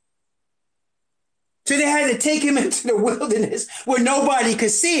 So they had to take him into the wilderness where nobody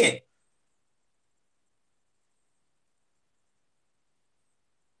could see it.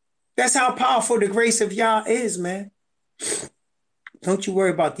 That's how powerful the grace of Yah is, man. Don't you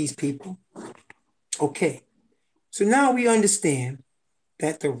worry about these people. Okay. So now we understand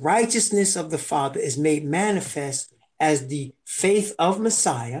that the righteousness of the Father is made manifest as the faith of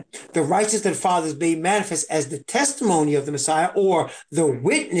Messiah. The righteousness of the Father is made manifest as the testimony of the Messiah or the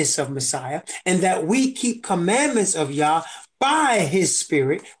witness of Messiah, and that we keep commandments of Yah by his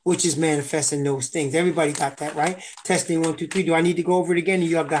spirit, which is manifest in those things. Everybody got that, right? Testing 1, 2, 3. Do I need to go over it again?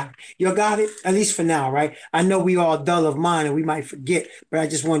 Y'all got it. Y'all got it? At least for now, right? I know we all dull of mind and we might forget, but I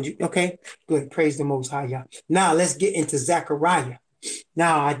just wanted you, okay? Good. Praise the Most High, Yah. Now let's get into Zechariah.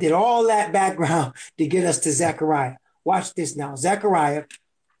 Now I did all that background to get us to Zechariah. Watch this now. Zechariah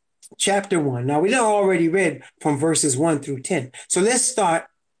chapter 1. Now we done already read from verses 1 through 10. So let's start.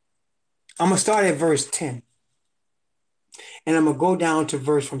 I'm going to start at verse 10. And I'm going to go down to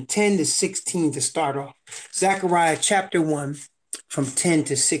verse from 10 to 16 to start off. Zechariah chapter 1 from 10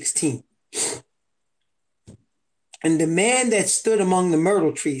 to 16. And the man that stood among the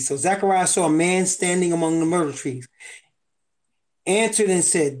myrtle trees. So Zechariah saw a man standing among the myrtle trees. answered and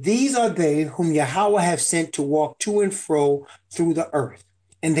said, these are they whom Yahweh have sent to walk to and fro through the earth.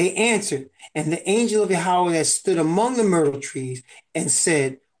 And they answered, and the angel of Yahweh that stood among the myrtle trees and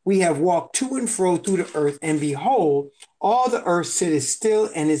said, we have walked to and fro through the earth, and behold, all the earth sitteth still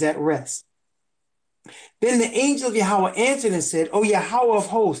and is at rest. Then the angel of Yahweh answered and said, O Yahweh of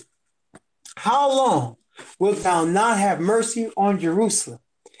hosts, how long wilt thou not have mercy on Jerusalem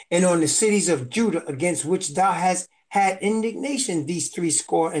and on the cities of Judah, against which thou hast had indignation these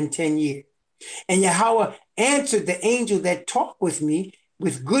 70 years? And Yahweh answered the angel that talked with me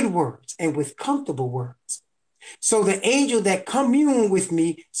with good words and with comfortable words. So the angel that communed with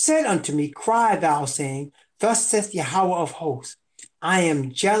me said unto me, cry thou, saying, thus saith Yahweh of hosts, I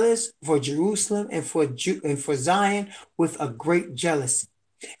am jealous for Jerusalem and for Zion with a great jealousy.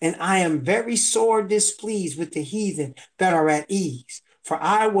 And I am very sore displeased with the heathen that are at ease. For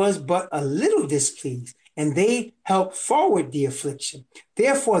I was but a little displeased, and they helped forward the affliction.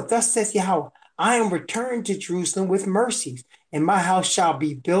 Therefore, thus saith Yahweh, I am returned to Jerusalem with mercies, and my house shall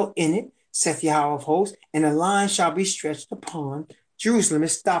be built in it, saith Yahweh of hosts, and a line shall be stretched upon Jerusalem.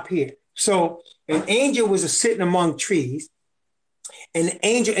 Let's stop here. So an angel was sitting among trees, and the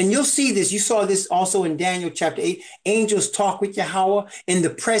angel, and you'll see this, you saw this also in Daniel chapter 8, angels talk with Yahweh in the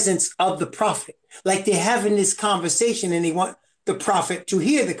presence of the prophet. Like they're having this conversation and they want the prophet to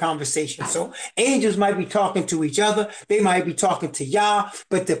hear the conversation. So angels might be talking to each other, they might be talking to Yah,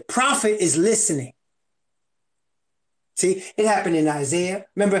 but the prophet is listening. See, it happened in Isaiah.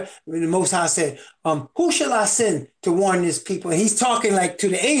 Remember, the Most High said, who shall I send to warn this people? And he's talking like to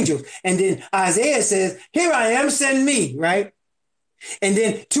the angels. And then Isaiah says, here I am, send me, right? And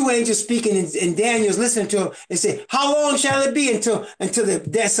then two angels speaking, and Daniel's listening to him and say, how long shall it be until the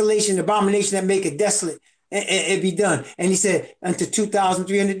desolation, the abomination that make it desolate, it be done? And he said, until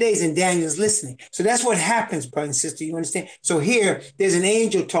 2,300 days, and Daniel's listening. So that's what happens, brother and sister, you understand? So here, there's an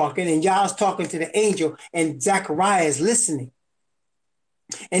angel talking, and Yah's talking to the angel, and Zechariah is listening.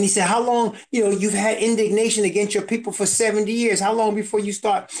 And he said, how long, you've had indignation against your people for 70 years. How long before you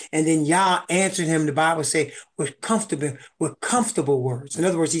start? And then Yah answered him, the Bible say, with comfortable words. In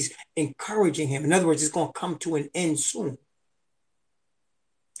other words, he's encouraging him. In other words, it's going to come to an end soon.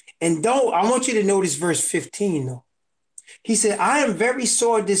 And I want you to notice verse 15, though. He said, I am very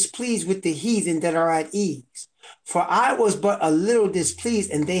sore displeased with the heathen that are at ease. For I was but a little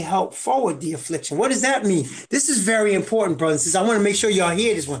displeased, and they helped forward the affliction. What does that mean? This is very important, brothers and sisters. I want to make sure y'all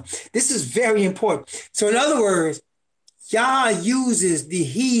hear this one. This is very important. So in other words, Yah uses the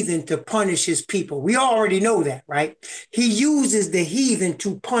heathen to punish his people. We already know that, right? He uses the heathen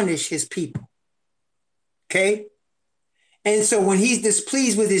to punish his people. Okay? And so when he's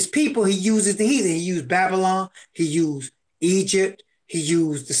displeased with his people, he uses the heathen. He used Babylon. He used Egypt. He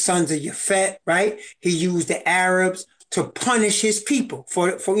used the sons of Japhet, right? He used the Arabs to punish his people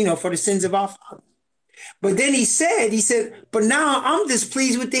for the sins of our fathers. But then he said, but now I'm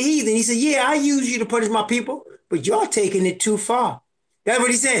displeased with the heathen. He said, yeah, I use you to punish my people, but y'all taking it too far. That's what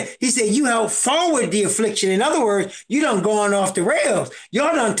he said. He said, you helped forward the affliction. In other words, you done gone off the rails.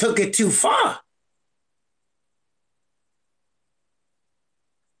 Y'all done took it too far.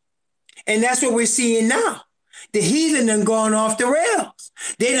 And that's what we're seeing now. The heathen done gone off the rails.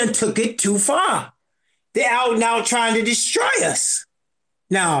 They done took it too far. They're out now trying to destroy us.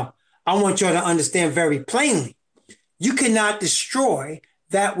 Now, I want y'all to understand very plainly, you cannot destroy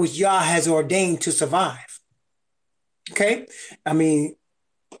that which Yah has ordained to survive. Okay? I mean,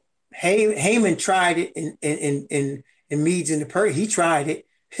 Haman tried it in Medes and the Persians. He tried it.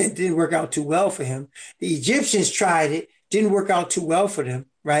 It didn't work out too well for him. The Egyptians tried it. Didn't work out too well for them,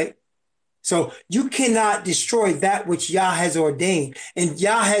 right? So you cannot destroy that which Yah has ordained. And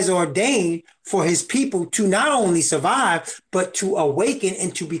Yah has ordained for his people to not only survive, but to awaken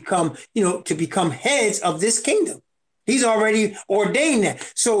and to become heads of this kingdom. He's already ordained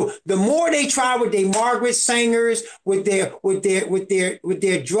that. So the more they try with their Margaret Sangers, with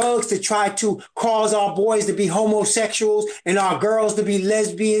their drugs to try to cause our boys to be homosexuals and our girls to be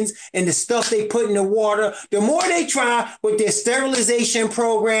lesbians and the stuff they put in the water, the more they try with their sterilization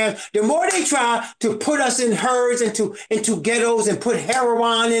programs, the more they try to put us in herds into ghettos and put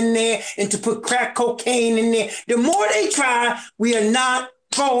heroin in there and to put crack cocaine in there, the more they try, we are not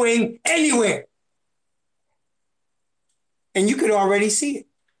going anywhere. And you could already see it.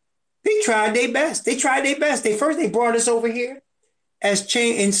 They tried their best. They brought us over here as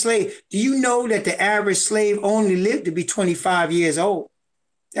enslaved. Do you know that the average slave only lived to be 25 years old?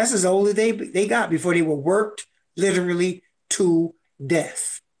 That's as old as they got before they were worked literally to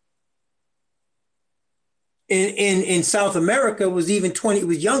death. In South America, it was even 20. It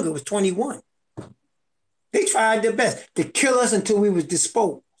was younger. It was 21. They tried their best to kill us until we was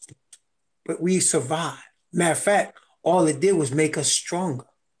disposed. But we survived. Matter of fact, all it did was make us stronger.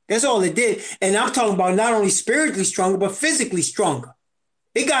 That's all it did. And I'm talking about not only spiritually stronger, but physically stronger.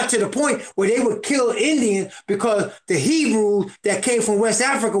 It got to the point where they would kill Indians because the Hebrews that came from West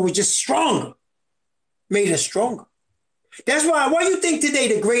Africa were just stronger. Made us stronger. That's why do you think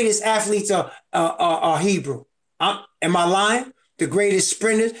today the greatest athletes are Hebrew? Am I lying? The greatest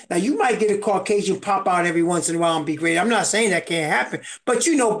sprinters. Now, you might get a Caucasian pop out every once in a while and be great. I'm not saying that can't happen. But,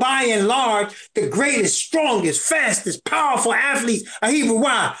 by and large, the greatest, strongest, fastest, powerful athletes are Hebrew.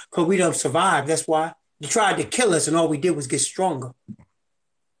 Why? Because we don't survive. That's why. You tried to kill us, and all we did was get stronger.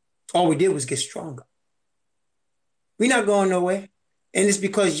 All we did was get stronger. We're not going nowhere. And it's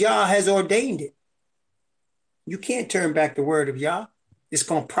because Yah has ordained it. You can't turn back the word of Yah. It's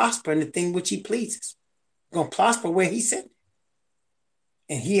going to prosper in the thing which he pleases. It's going to prosper where he sent it.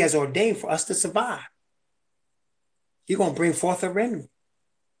 And he has ordained for us to survive. You're going to bring forth a remnant.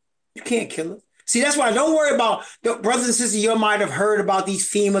 You can't kill us. See, that's why don't worry about, brothers and sisters, you might have heard about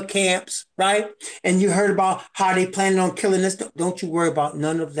these FEMA camps, right? And you heard about how they planning on killing us. Don't you worry about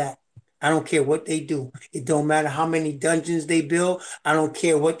none of that. I don't care what they do. It don't matter how many dungeons they build. I don't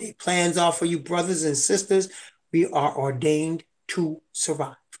care what their plans are for you, brothers and sisters. We are ordained to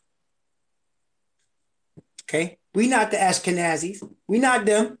survive. Okay? We not the Ashkenazis. We not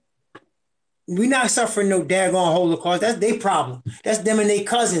them. We not suffering no daggone Holocaust. That's their problem. That's them and their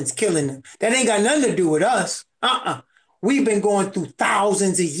cousins killing them. That ain't got nothing to do with us. We've been going through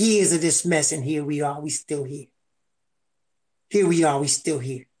thousands of years of this mess, and here we are. We still here. Here we are. We still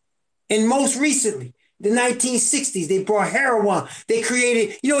here. And most recently, the 1960s, they brought heroin. They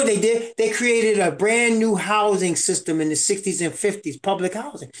created, you know what they did? They created a brand new housing system in the 60s and 50s, public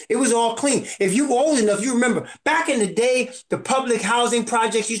housing. It was all clean. If you old enough, you remember, back in the day, the public housing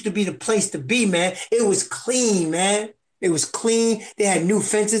projects used to be the place to be, man. It was clean, man. It was clean. They had new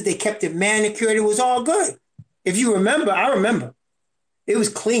fences. They kept it manicured. It was all good. If you remember, I remember. It was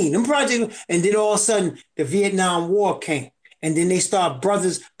clean. Them projects, and then all of a sudden, the Vietnam War came. And then they start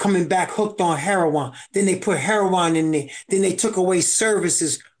brothers coming back hooked on heroin. Then they put heroin in there. Then they took away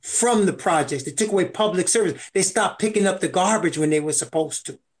services from the projects. They took away public service. They stopped picking up the garbage when they were supposed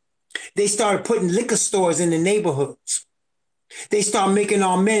to. They started putting liquor stores in the neighborhoods. They started making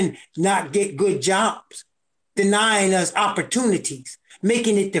our men not get good jobs, denying us opportunities,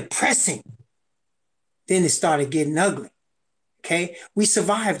 making it depressing. Then it started getting ugly. Okay? We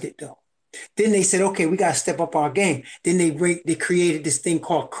survived it though. Then they said, okay, we got to step up our game. Then they created this thing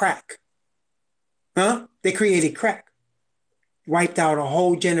called crack. They created crack. Wiped out a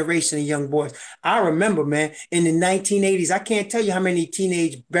whole generation of young boys. I remember, man, in the 1980s, I can't tell you how many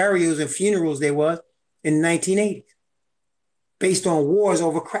teenage burials and funerals there was in the 1980s based on wars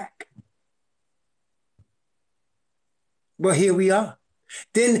over crack. But here we are.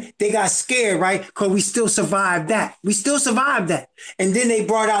 Then they got scared, right? Because we still survived that. We still survived that. And then they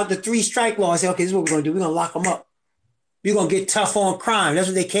brought out the 3 strike law and said, okay, this is what we're going to do. We're going to lock them up. We're going to get tough on crime. That's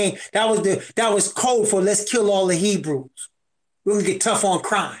what they came. That was code for let's kill all the Hebrews. We're going to get tough on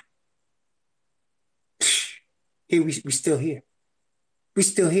crime. Here we still here. We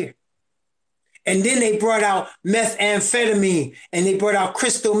still here. And then they brought out methamphetamine and they brought out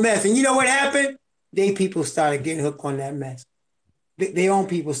crystal meth. And you know what happened? They people started getting hooked on that mess. Their own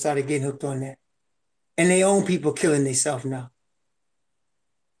people started getting hooked on that. And their own people killing themselves now.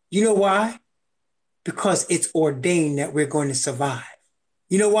 You know why? Because it's ordained that we're going to survive.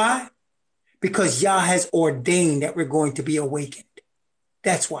 You know why? Because Yah has ordained that we're going to be awakened.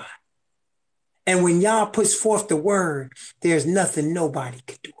 That's why. And when Yah puts forth the word, there's nothing nobody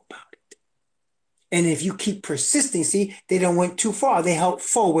can do about it. And if you keep persisting, see, they don't went too far. They helped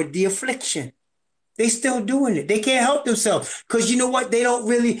forward the affliction. They still doing it. They can't help themselves. Because you know what? They don't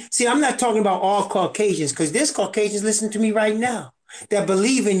really... See, I'm not talking about all Caucasians, because there's Caucasians listening to me right now that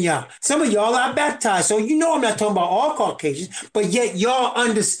believe in Yah. Some of y'all are baptized, so you know I'm not talking about all Caucasians, but yet y'all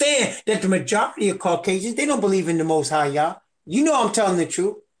understand that the majority of Caucasians, they don't believe in the Most High Yah. You know I'm telling the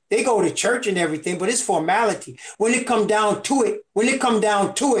truth. They go to church and everything, but it's formality. When it come down to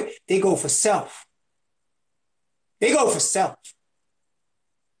it, they go for self. They go for self.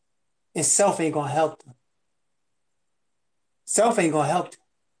 And self ain't going to help them. Self ain't going to help them.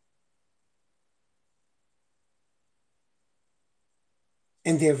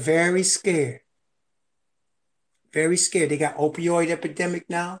 And they're very scared. Very scared. They got opioid epidemic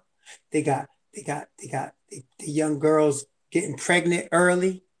now. They got the young girls getting pregnant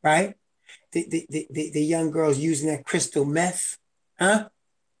early, right? The young girls using that crystal meth,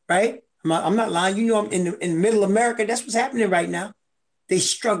 right? I'm not lying. You know, I'm in middle America. That's what's happening right now. They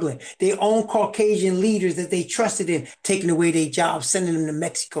struggling. Their own Caucasian leaders that they trusted in, taking away their jobs, sending them to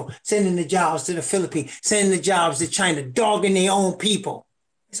Mexico, sending the jobs to the Philippines, sending the jobs to China, dogging their own people.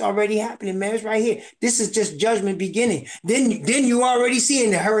 It's already happening, man. It's right here. This is just judgment beginning. Then you already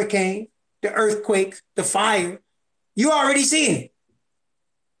seeing the hurricane, the earthquakes, the fire. You already seeing it.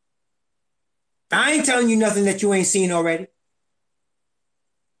 I ain't telling you nothing that you ain't seen already.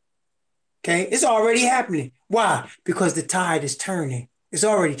 Okay, it's already happening. Why? Because the tide is turning. It's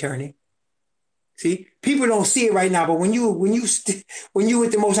already turning. See, people don't see it right now, but when you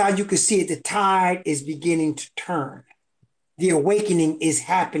with the Most High, you can see it. The tide is beginning to turn. The awakening is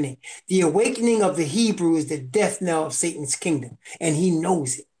happening. The awakening of the Hebrew is the death knell of Satan's kingdom, and he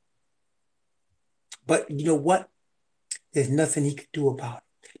knows it. But you know what? There's nothing he could do about it.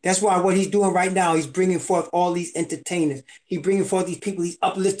 That's why what he's doing right now, he's bringing forth all these entertainers. He's bringing forth these people. He's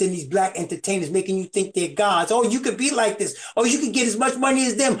uplifting these black entertainers, making you think they're gods. Oh, you could be like this. Oh, you could get as much money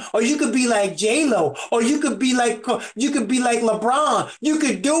as them. Or you could be like J-Lo. Or you could be like LeBron. You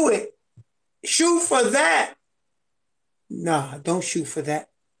could do it. Shoot for that. Nah, don't shoot for that.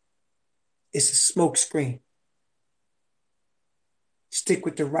 It's a smoke screen. Stick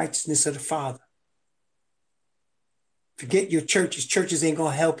with the righteousness of the Father. Forget your churches. Churches ain't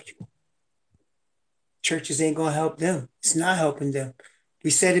going to help you. Churches ain't going to help them. It's not helping them. We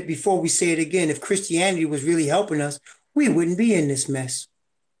said it before. We say it again. If Christianity was really helping us, we wouldn't be in this mess.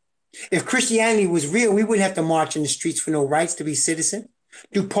 If Christianity was real, we wouldn't have to march in the streets for no rights to be citizens.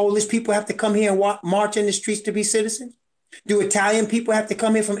 Do Polish people have to come here and march in the streets to be citizens? Do Italian people have to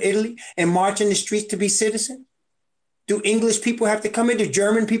come here from Italy and march in the streets to be citizens? Do English people have to come here? Do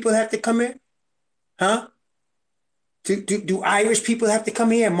German people have to come here? Huh? Do Irish people have to come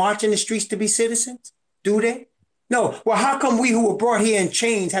here and march in the streets to be citizens? Do they? No. Well, how come we who were brought here in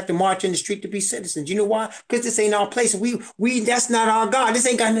chains have to march in the street to be citizens? You know why? Because this ain't our place. We that's not our God. This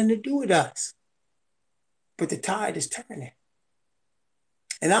ain't got nothing to do with us. But the tide is turning.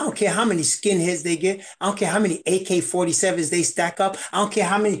 And I don't care how many skinheads they get. I don't care how many AK-47s they stack up. I don't care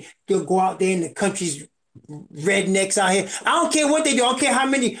how many they'll go out there in the country's rednecks out here. I don't care what they do. I don't care how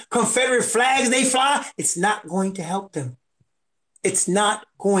many Confederate flags they fly. It's not going to help them. It's not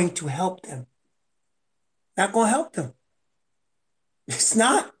going to help them. Not going to help them. It's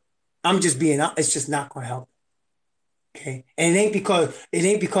not. I'm just being honest. It's just not going to help them. Okay. And it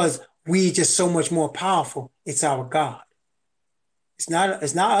ain't because we just so much more powerful. It's our God. It's not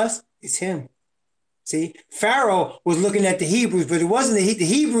us. It's him. See, Pharaoh was looking at the Hebrews, but it wasn't the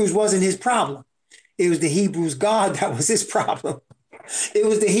Hebrews wasn't his problem. It was the Hebrews' God that was his problem. It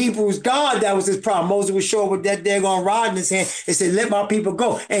was the Hebrews' God that was his problem. Moses was sure with that daggone rod in his hand and said, let my people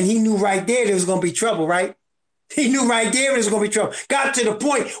go. And he knew right there was going to be trouble, right? He knew right there was going to be trouble. Got to the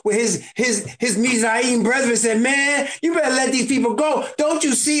point where his Mizraim brethren said, man, you better let these people go. Don't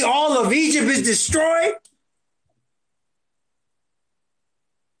you see all of Egypt is destroyed?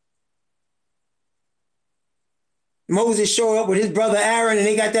 Moses showed up with his brother Aaron and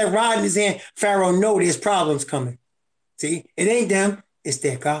they got that rod in his hand. Pharaoh know there's problems coming. See, it ain't them, it's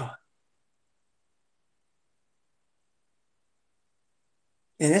their God.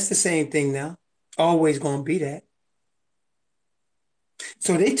 And that's the same thing now. Always going to be that.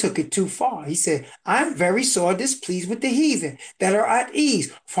 So they took it too far. He said, I'm very sore displeased with the heathen that are at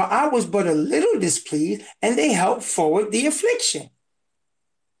ease, for I was but a little displeased, and they helped forward the affliction.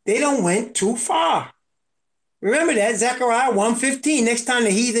 They don't went too far. Remember that, Zechariah 1:15. Next time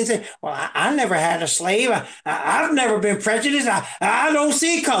the heathen say, well, I never had a slave. I've never been prejudiced. I don't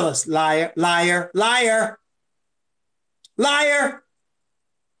see colors. Liar, liar, liar, liar.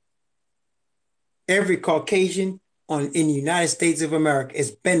 Every Caucasian in the United States of America is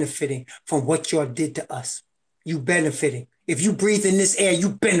benefiting from what y'all did to us. You benefiting. If you breathe in this air, you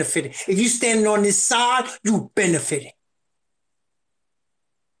benefiting. If you standing on this side, you benefiting.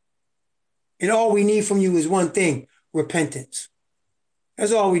 And all we need from you is one thing, repentance.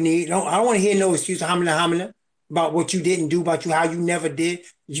 That's all we need. I don't want to hear no excuse, hamina, about what you didn't do, about how you never did.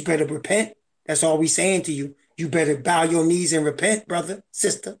 You better repent. That's all we saying to you. You better bow your knees and repent, brother,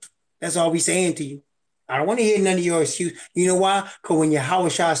 sister. That's all we saying to you. I don't want to hear none of your excuse. You know why? Because when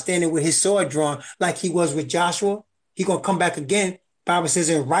Yahushua is standing with his sword drawn, like he was with Joshua, he going to come back again. Bible says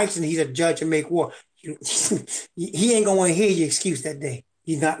in righteousness, he's a judge and make war. He ain't going to want to hear your excuse that day.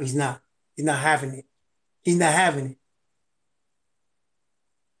 He's not. He's not having it. He's not having it.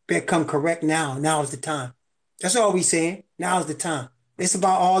 Better come correct now. Now is the time. That's all we saying. Now is the time. It's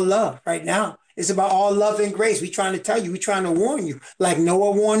about all love right now. It's about all love and grace. We trying to tell you. We trying to warn you. Like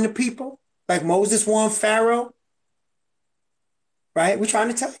Noah warned the people. Like Moses warned Pharaoh. Right? We're trying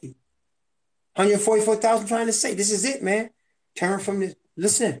to tell you. 144,000 trying to say, this is it, man. Turn from this.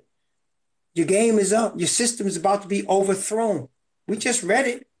 Listen, your game is up. Your system is about to be overthrown. We just read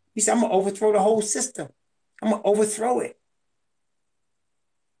it. He said, I'm going to overthrow the whole system. I'm going to overthrow it.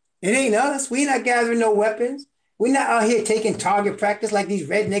 It ain't us. We're not gathering no weapons. We're not out here taking target practice like these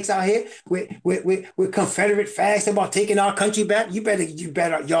rednecks out here with Confederate flags about taking our country back.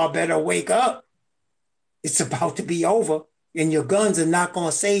 Y'all better wake up. It's about to be over, and your guns are not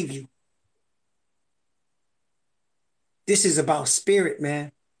going to save you. This is about spirit,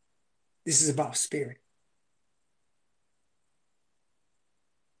 man. This is about spirit.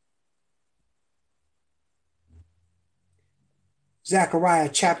 Zechariah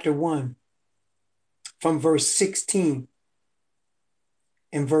chapter 1, from verse 16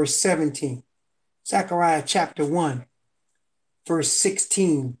 and verse 17. Zechariah chapter 1, verse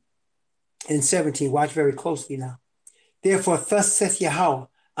 16 and 17. Watch very closely now. Therefore, thus saith Yahweh,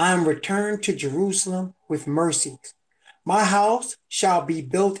 I am returned to Jerusalem with mercies. My house shall be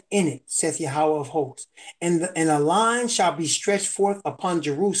built in it, saith Yahweh of hosts, and a line shall be stretched forth upon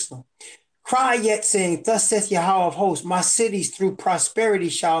Jerusalem. Cry yet, saying, thus saith Yahweh of hosts, my cities through prosperity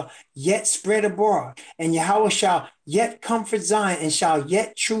shall yet spread abroad, and Yahweh shall yet comfort Zion, and shall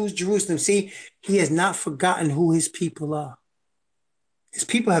yet choose Jerusalem. See, he has not forgotten who his people are. His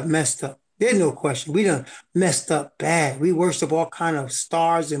people have messed up. There's no question. We done messed up bad. We worship all kind of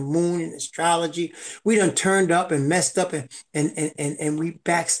stars and moon and astrology. We done turned up and messed up and we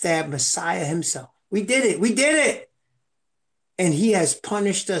backstabbed Messiah himself. We did it. We did it. And he has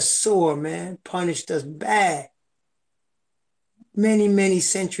punished us sore, man. Punished us bad. Many, many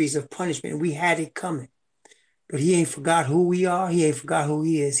centuries of punishment. We had it coming. But he ain't forgot who we are. He ain't forgot who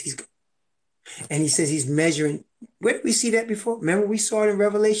he is. And he says he's measuring. Where did we see that before? Remember we saw it in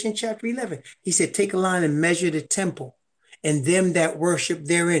Revelation chapter 11. He said, take a line and measure the temple and them that worship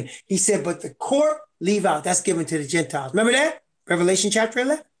therein. He said, but the court leave out. That's given to the Gentiles. Remember that? Revelation chapter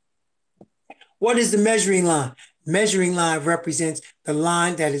 11. What is the measuring line? Measuring line represents the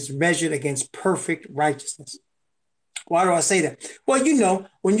line that is measured against perfect righteousness. Why do I say that? Well, you know,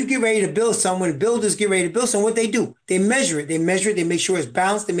 when you get ready to build something, when builders get ready to build something, what they do? They measure it. They measure it. They make sure it's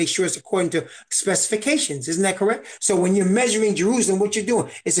balanced. They make sure it's according to specifications. Isn't that correct? So when you're measuring Jerusalem, what you're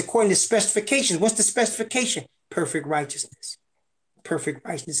doing is according to specifications. What's the specification? Perfect righteousness. Perfect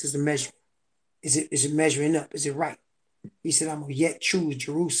righteousness is the measure. Is it measuring up? Is it right? He said, I'm going to yet choose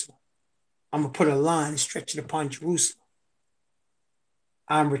Jerusalem. I'm going to put a line and stretch it upon Jerusalem.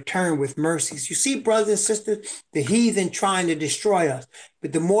 I'm returned with mercies. You see, brothers and sisters, the heathen trying to destroy us.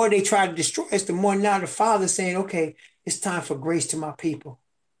 But the more they try to destroy us, the more now the Father's saying, okay, it's time for grace to my people.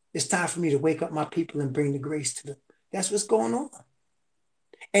 It's time for me to wake up my people and bring the grace to them. That's what's going on.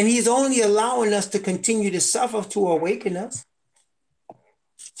 And he's only allowing us to continue to suffer to awaken us.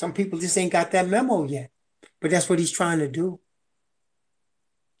 Some people just ain't got that memo yet. But that's what he's trying to do.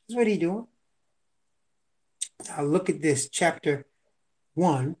 That's what he's doing. Now look at this, chapter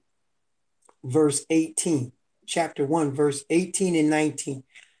 1, verse 18. Chapter 1, verse 18 and 19.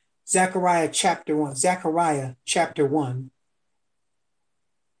 Zechariah chapter 1. Zechariah chapter 1,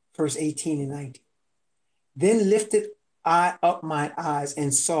 verse 18 and 19. Then lifted I up my eyes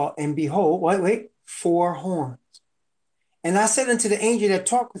and saw, and behold, wait, 4 horns. And I said unto the angel that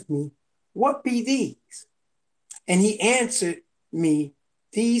talked with me, what be these? And he answered me,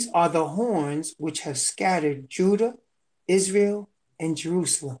 these are the horns which have scattered Judah, Israel, and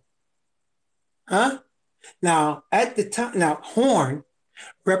Jerusalem. Huh? Now, at the time, horn,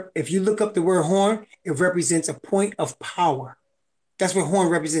 if you look up the word horn, it represents a point of power. That's what horn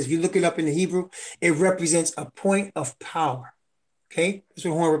represents. If you look it up in the Hebrew, it represents a point of power. Okay? That's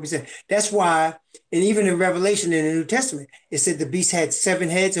what horn represents. That's why, and even in Revelation in the New Testament, it said the beast had 7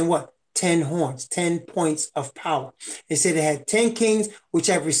 heads and what? 10 horns, 10 points of power. It said it had 10 kings, which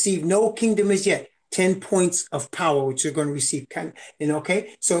have received no kingdom as yet. 10 points of power, which you're going to receive.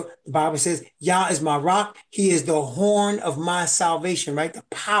 Okay? So the Bible says, Yah is my rock. He is the horn of my salvation, right? The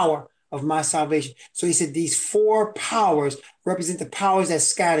power of my salvation. So he said these 4 powers represent the powers that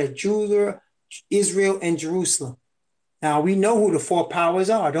scattered Judah, Israel, and Jerusalem. Now, we know who the 4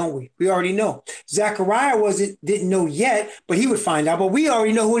 powers are, don't we? We already know. Zechariah didn't know yet, but he would find out. But we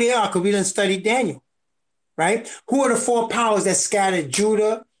already know who they are because we done studied Daniel, right? Who are the 4 powers that scattered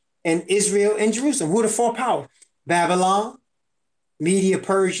Judah and Israel and Jerusalem? Who are the 4 powers? Babylon, Media,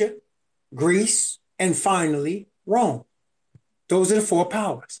 Persia, Greece, and finally, Rome. Those are the 4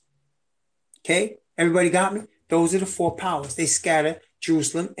 powers. Okay? Everybody got me? Those are the 4 powers. They scattered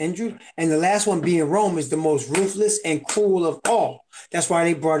Jerusalem, and Judah. And the last one being Rome is the most ruthless and cruel of all. That's why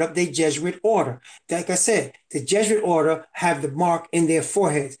they brought up the Jesuit order. Like I said, the Jesuit order have the mark in their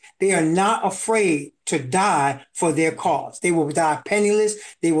foreheads. They are not afraid to die for their cause. They will die penniless.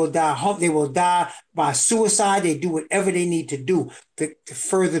 They will die. They will die by suicide. They do whatever they need to do to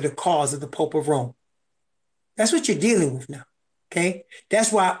further the cause of the Pope of Rome. That's what you're dealing with now. Okay,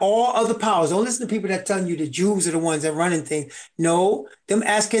 that's why all other powers, don't listen to people that telling you the Jews are the ones that running things. No, them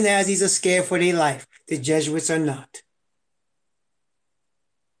Ashkenazis are scared for their life. The Jesuits are not.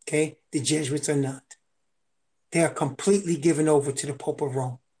 Okay, the Jesuits are not. They are completely given over to the Pope of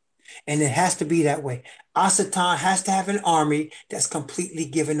Rome. And it has to be that way. Asatan has to have an army that's completely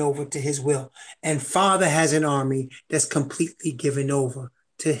given over to his will. And Father has an army that's completely given over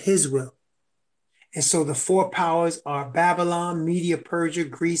to his will. And so the four powers are Babylon, Media, Persia,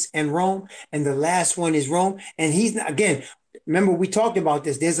 Greece, and Rome. And the last one is Rome. And he's not, again, remember we talked about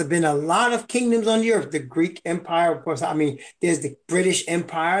this. There's been a lot of kingdoms on the earth. The Greek Empire, of course, I mean, there's the British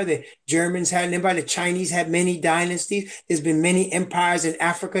Empire. The Germans had an empire. The Chinese had many dynasties. There's been many empires in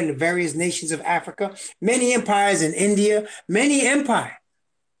Africa and the various nations of Africa. Many empires in India. Many empires.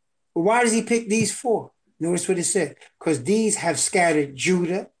 But why does he pick these four? Notice what it said. Because these have scattered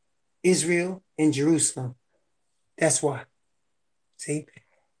Judah, Israel, and Jerusalem. That's why. See,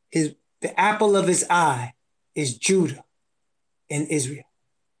 the apple of his eye is Judah and Israel.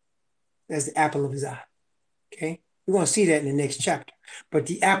 That's the apple of his eye. Okay, we're going to see that in the next chapter. But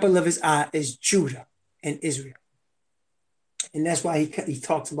the apple of his eye is Judah and Israel, and that's why he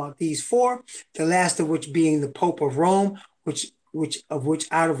talks about these four. The last of which being the Pope of Rome,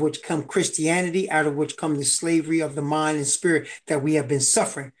 out of which come Christianity, out of which come the slavery of the mind and spirit that we have been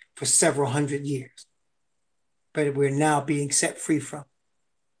suffering for several hundred years, but we're now being set free from.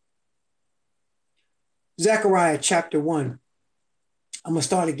 Zechariah chapter 1. I'm going to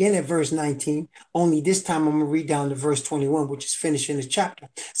start again at verse 19. Only this time I'm going to read down to verse 21, which is finishing the chapter.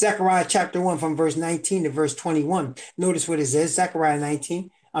 Zechariah chapter 1 from verse 19 to verse 21. Notice what it says. Zechariah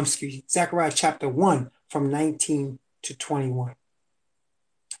chapter 1 from 19 to 21.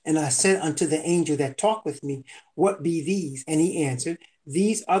 And I said unto the angel that talked with me, what be these? And he answered,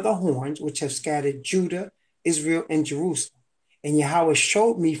 these are the horns which have scattered Judah, Israel, and Jerusalem. And Yahweh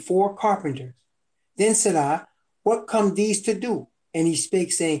showed me four carpenters. Then said I, what come these to do? And he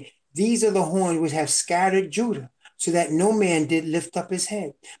spake, saying, these are the horns which have scattered Judah, so that no man did lift up his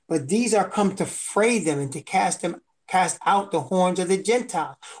head. But these are come to fray them and to cast out the horns of the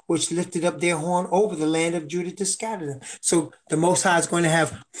Gentiles, which lifted up their horn over the land of Judah to scatter them. So the Most High is going to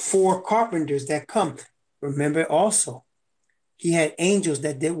have four carpenters that come. Remember also, he had angels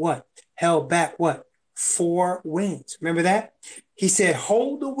that did what? Held back what? Four winds. Remember that? He said,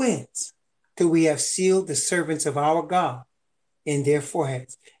 hold the winds till we have sealed the servants of our God in their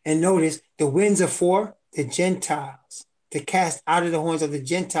foreheads. And notice the winds are for the Gentiles, to cast out of the horns of the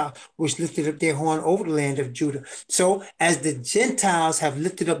Gentiles, which lifted up their horn over the land of Judah. So as the Gentiles have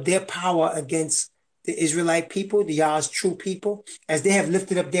lifted up their power against the Israelite people, the Yah's true people, as they have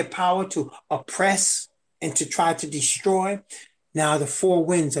lifted up their power to oppress and to try to destroy, now the four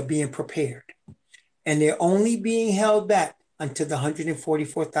winds are being prepared. And they're only being held back until the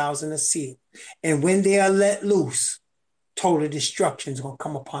 144,000 are sealed. And when they are let loose, total destruction is going to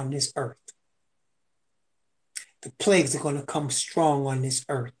come upon this earth. The plagues are going to come strong on this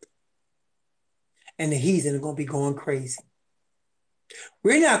earth. And the heathen are going to be going crazy.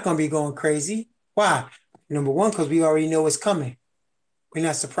 We're not going to be going crazy. Why? Number one, because we already know it's coming. We're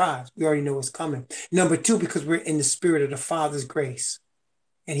not surprised. We already know it's coming. Number two, because we're in the spirit of the Father's grace.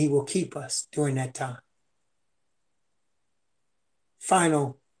 And he will keep us during that time.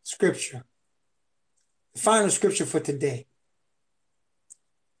 Final scripture. The final scripture for today.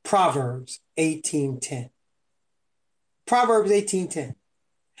 Proverbs 18:10. Proverbs 18:10.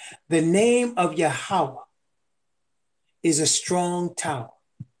 The name of Yahweh is a strong tower.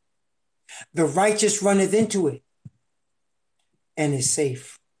 The righteous runneth into it and is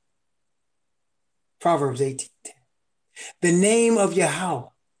safe. Proverbs 18:10. The name of Yahweh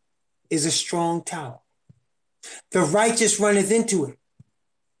is a strong tower. The righteous runneth into it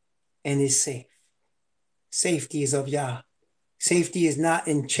and is safe. Safety is of Yah. Safety is not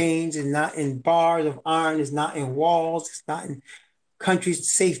in chains, and not in bars of iron, it's not in walls, it's not in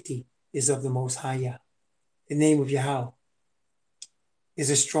countries. Safety is of the Most High Yah. The name of Yahweh is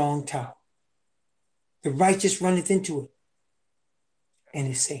a strong tower. The righteous runneth into it and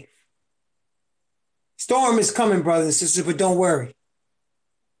is safe. Storm is coming, brothers and sisters, but don't worry.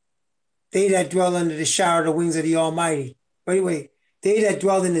 They that dwell under the shadow of the wings of the Almighty. Wait. They that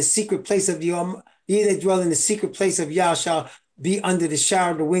dwell in the secret place of the Almighty, they that dwell in the secret place of Yah shall be under the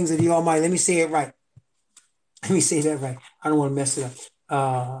shadow of the wings of the Almighty. Let me say it right. Let me say that right. I don't want to mess it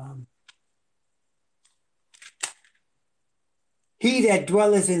up. He that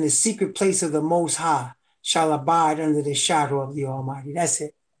dwelleth in the secret place of the Most High shall abide under the shadow of the Almighty. That's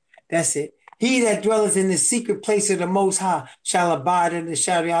it. That's it. He that dwelleth in the secret place of the Most High shall abide under the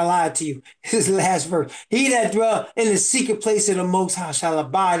shadow. I lied to you. This is the last verse. He that dwelleth in the secret place of the Most High shall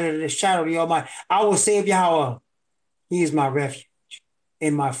abide under the shadow of the Almighty. I will say of Yahweh, He is my refuge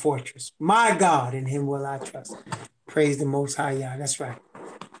and my fortress. My God, in Him will I trust. Praise the Most High Yah. That's right.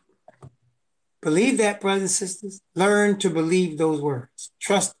 Believe that, brothers and sisters. Learn to believe those words.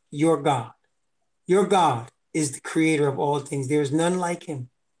 Trust your God. Your God is the creator of all things. There is none like Him.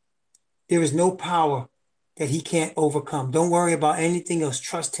 There is no power that He can't overcome. Don't worry about anything else.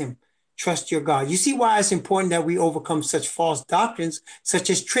 Trust Him. Trust your God. You see why it's important that we overcome such false doctrines, such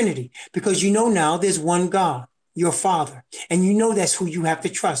as Trinity, because you know now there's one God, your Father, and you know that's who you have to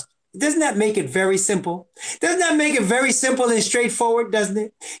trust. Doesn't that make it very simple? Doesn't that make it very simple and straightforward, doesn't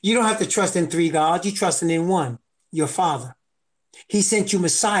it? You don't have to trust in three gods. You trust in one, your Father. He sent you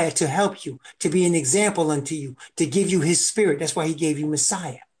Messiah to help you, to be an example unto you, to give you His Spirit. That's why He gave you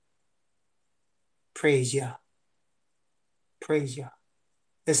Messiah. Praise Yah. Praise Yah.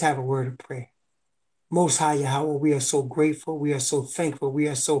 Let's have a word of prayer. Most High Yahweh, we are so grateful. We are so thankful. We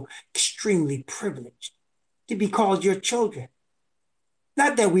are so extremely privileged to be called your children.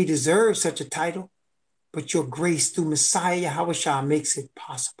 Not that we deserve such a title, but your grace through Messiah Yahweh makes it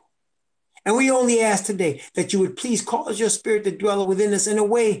possible. And we only ask today that you would please cause your Spirit to dwell within us in a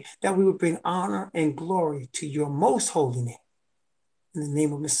way that we would bring honor and glory to your most holy name. In the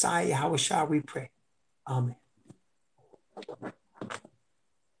name of Messiah Yahweh we pray. Amen.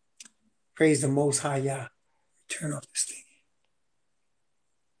 Praise the Most High Yah. Turn off this thing.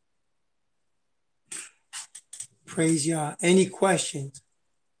 Praise Yah. Any questions?